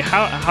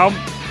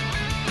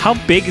 how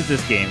big is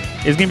this game?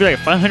 It's gonna be like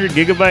 500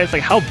 gigabytes.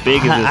 Like, how big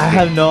is this? I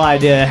have no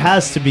idea. It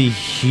has to be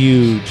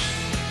huge.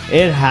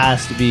 It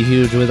has to be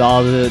huge with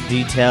all the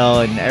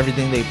detail and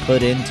everything they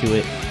put into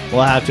it.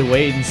 We'll have to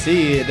wait and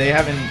see. They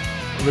haven't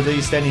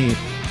released any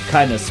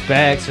kind of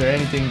specs or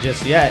anything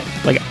just yet.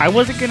 Like, I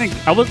was gonna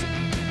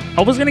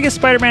get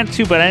Spider-Man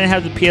 2, but I didn't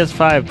have the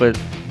PS5. But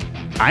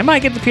I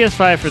might get the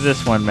PS5 for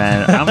this one,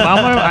 man.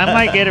 I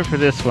might get it for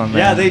this one, man.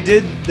 Yeah,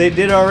 they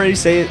did already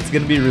say it's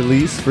gonna be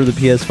released for the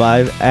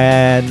PS5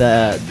 and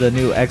the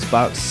new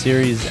Xbox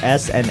Series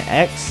S and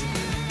X.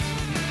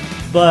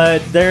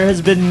 But there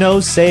has been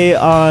no say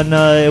on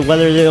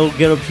whether they'll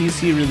get a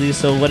PC release.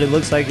 So what it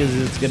looks like is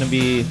it's going to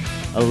be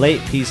a late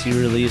PC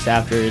release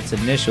after its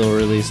initial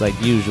release, like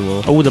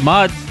usual. Oh, the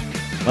mods.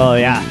 Oh,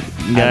 yeah.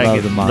 I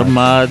love the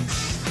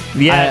mods.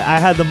 Yeah. I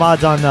had the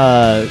mods on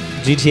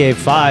GTA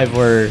 5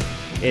 where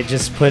it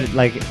just put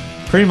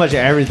pretty much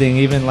everything,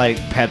 even like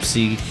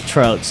Pepsi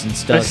trucks and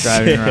stuff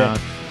driving around.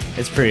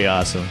 It's pretty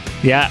awesome.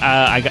 Yeah,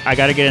 I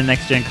got to get a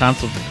next gen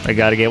console. I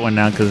got to get one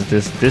now because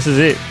this is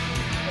it.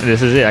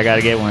 This is it. I got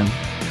to get one.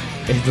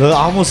 It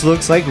almost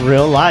looks like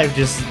real life,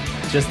 just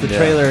the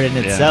trailer in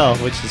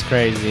itself, which is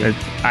crazy.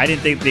 I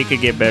didn't think they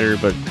could get better,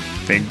 but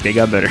they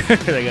got better.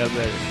 They got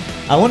better.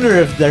 I wonder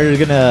if they're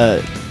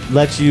gonna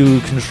let you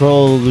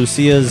control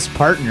Lucia's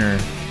partner.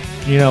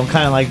 You know,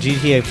 kind of like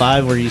GTA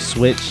 5 where you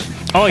switch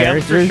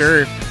characters. Yeah, for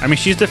sure. I mean,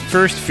 she's the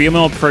first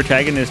female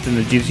protagonist in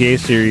the GTA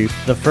series.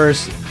 The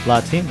first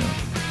Latino,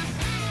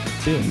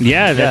 too.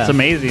 Yeah, that's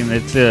amazing.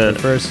 It's the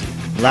first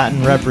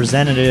Latin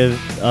representative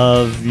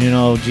of,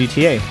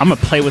 GTA. I'm going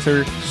to play with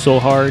her so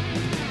hard.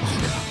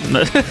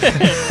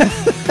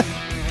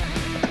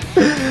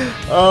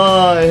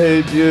 Oh, I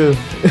hate you.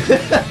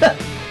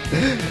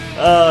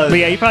 But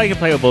yeah, you probably can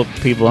play with both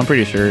people, I'm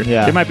pretty sure.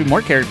 Yeah. There might be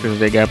more characters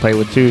they got to play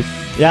with, too.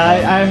 Yeah,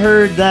 I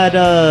heard that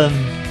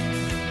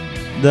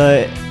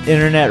the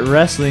internet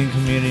wrestling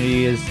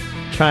community is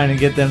trying to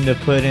get them to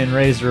put in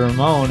Razor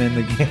Ramon in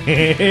the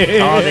game.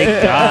 Oh,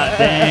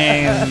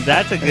 dang,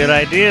 that's a good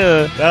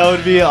idea. That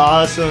would be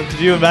awesome.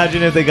 Could you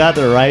imagine if they got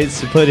the rights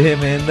to put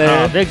him in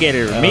there? Oh, they'll get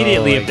it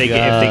immediately if they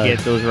get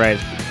those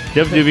rights.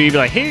 WWE be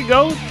like, here you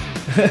go.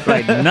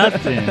 Like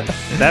nothing.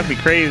 That'd be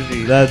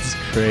crazy. That's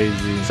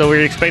crazy. So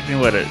we're expecting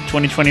what, a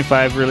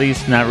 2025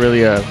 release? Not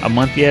really a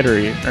month yet or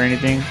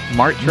anything.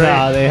 March,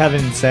 right? No, they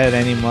haven't said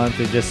any month.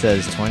 It just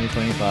says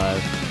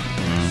 2025.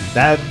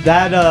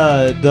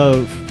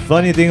 The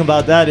funny thing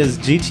about that is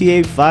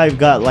GTA 5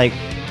 got like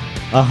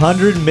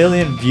 100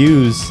 million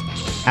views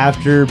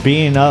after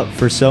being up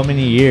for so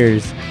many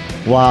years,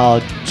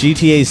 while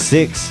GTA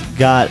 6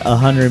 got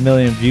 100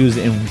 million views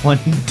in one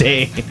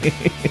day.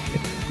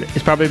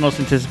 It's probably the most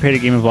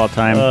anticipated game of all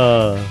time.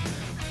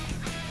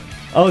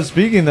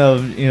 Speaking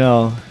of,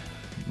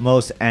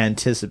 most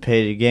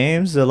anticipated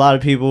games, a lot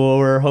of people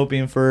were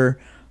hoping for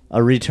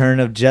a return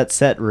of Jet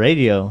Set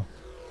Radio.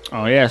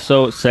 Oh, yeah.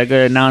 So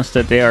Sega announced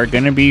that they are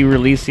going to be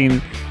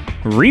releasing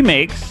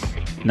remakes,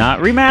 not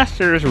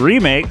remasters,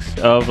 remakes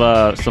of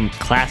some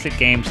classic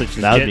games such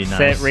as Jet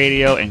Set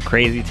Radio and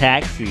Crazy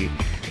Taxi.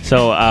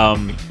 So,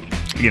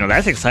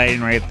 that's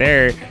exciting right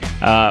there.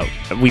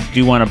 We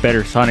do want a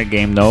better Sonic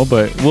game, though,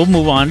 but we'll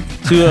move on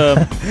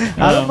to...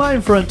 I don't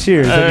mind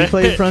Frontiers. Have you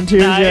played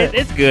Frontiers yet?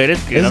 It's good.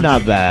 It's good. It's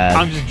not bad.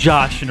 I'm just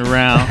joshing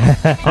around.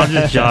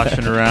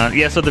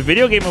 Yeah, so the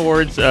Video Game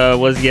Awards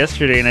was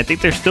yesterday, and I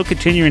think they're still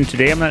continuing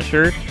today. I'm not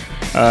sure.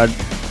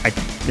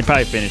 They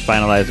probably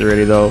finalized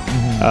already, though.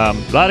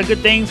 Mm-hmm. A lot of good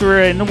things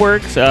were in the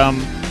works.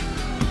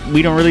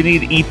 We don't really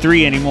need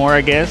E3 anymore,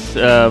 I guess.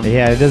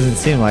 Yeah, it doesn't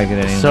seem like it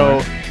anymore.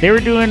 So they were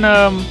doing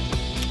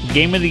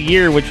Game of the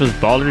Year, which was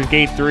Baldur's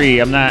Gate 3.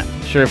 I'm not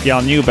sure if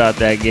y'all knew about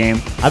that game.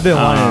 I've been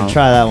wanting to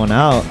try that one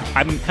out.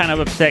 I'm kind of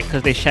upset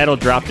because they shadow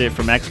dropped it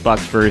from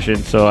Xbox version,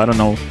 so I don't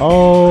know.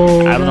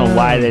 I don't know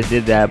why they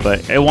did that,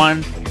 but it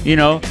won,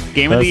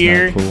 Game of the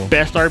Year, cool.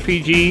 Best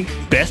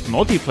RPG, Best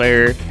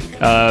Multiplayer.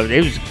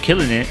 It was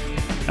killing it.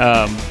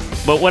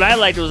 But what I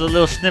liked was a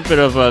little snippet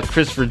of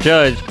Christopher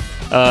Judge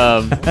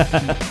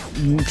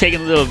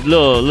taking a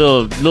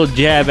little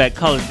jab at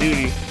Call of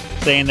Duty,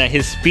 saying that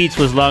his speech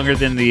was longer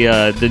than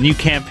the new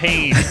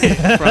campaign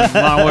from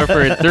Modern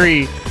Warfare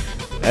 3.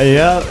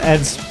 Yeah,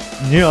 and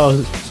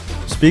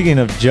speaking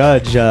of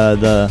Judge,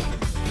 the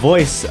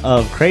voice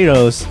of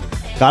Kratos,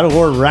 God of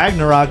War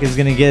Ragnarok is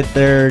gonna get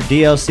their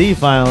DLC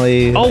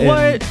finally. Oh,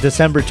 what?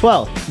 December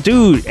 12th.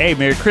 Dude, hey,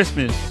 Merry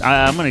Christmas.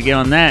 I'm gonna get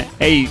on that.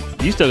 Hey,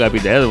 you still gotta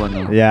beat the other one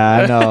though. Yeah,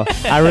 I know.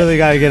 I really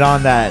gotta get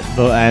on that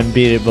and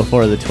beat it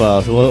before the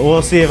 12th.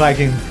 We'll see if I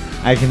can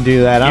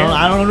do that. Yeah.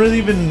 I don't really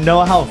even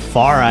know how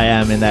far I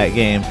am in that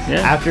game. Yeah.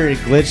 After it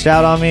glitched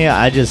out on me,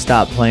 I just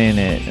stopped playing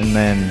it, and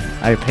then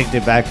I picked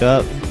it back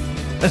up.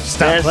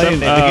 Stopped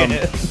playing it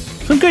again.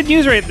 Some good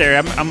news right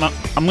there.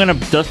 I'm gonna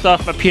dust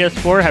off my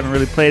PS4. Haven't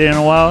really played it in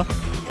a while,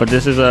 but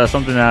this is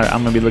something that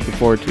I'm gonna be looking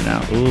forward to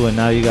now. Ooh, and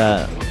now you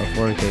got a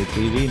 4K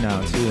TV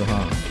now too,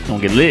 huh?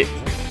 Gonna get lit.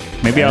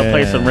 Maybe I'll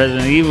play some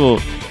Resident Evil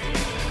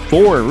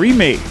 4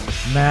 remake.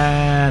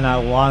 Man, I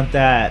want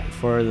that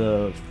for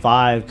the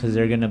 5 because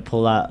they're gonna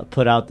put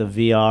out the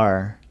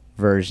VR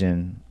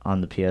version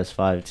on the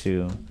PS5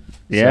 too.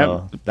 Yeah,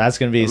 so that's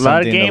gonna be a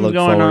lot of something games to look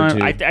going forward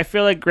on. to. I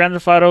feel like Grand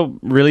Theft Auto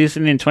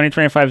releasing in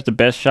 2025 is the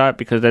best shot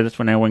because that's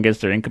when everyone gets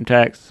their income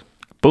tax.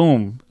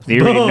 Boom!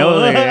 You already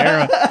know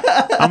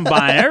I'm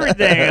buying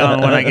everything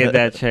when I get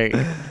that check.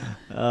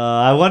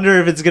 I wonder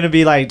if it's gonna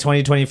be like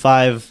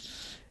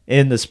 2025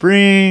 in the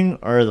spring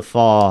or the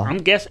fall.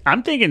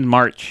 I'm thinking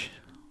March.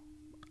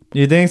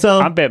 You think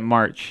so? I bet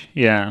March.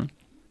 Yeah,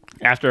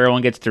 after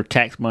everyone gets their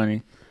tax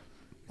money.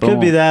 Could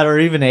be that, or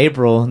even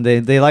April.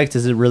 They like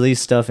to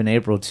release stuff in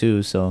April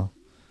too. So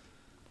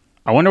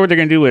I wonder what they're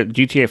gonna do with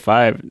GTA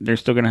 5. They're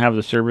still gonna have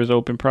the servers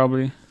open,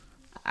 probably.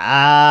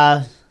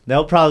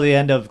 They'll probably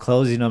end up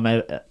closing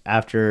them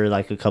after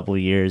like a couple of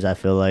years. I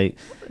feel like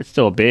it's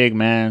still big,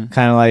 man.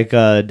 Kind of like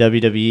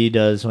WWE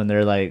does when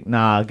they're like,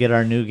 "Nah, get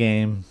our new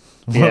game."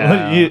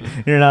 Yeah.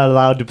 You're not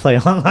allowed to play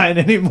online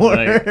anymore.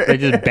 Like, they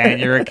just ban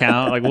your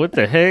account. Like, what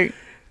the heck?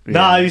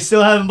 Nah, you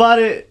still haven't bought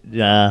it?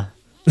 Yeah.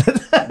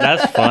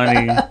 That's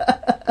funny.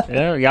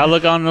 Yeah, y'all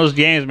look on those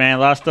games, man.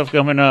 A lot of stuff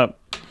coming up.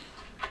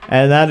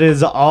 And that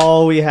is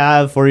all we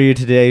have for you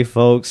today,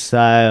 folks.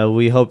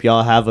 We hope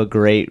y'all have a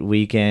great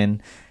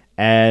weekend.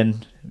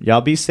 And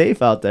y'all be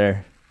safe out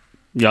there.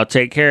 Y'all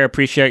take care.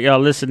 Appreciate y'all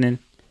listening.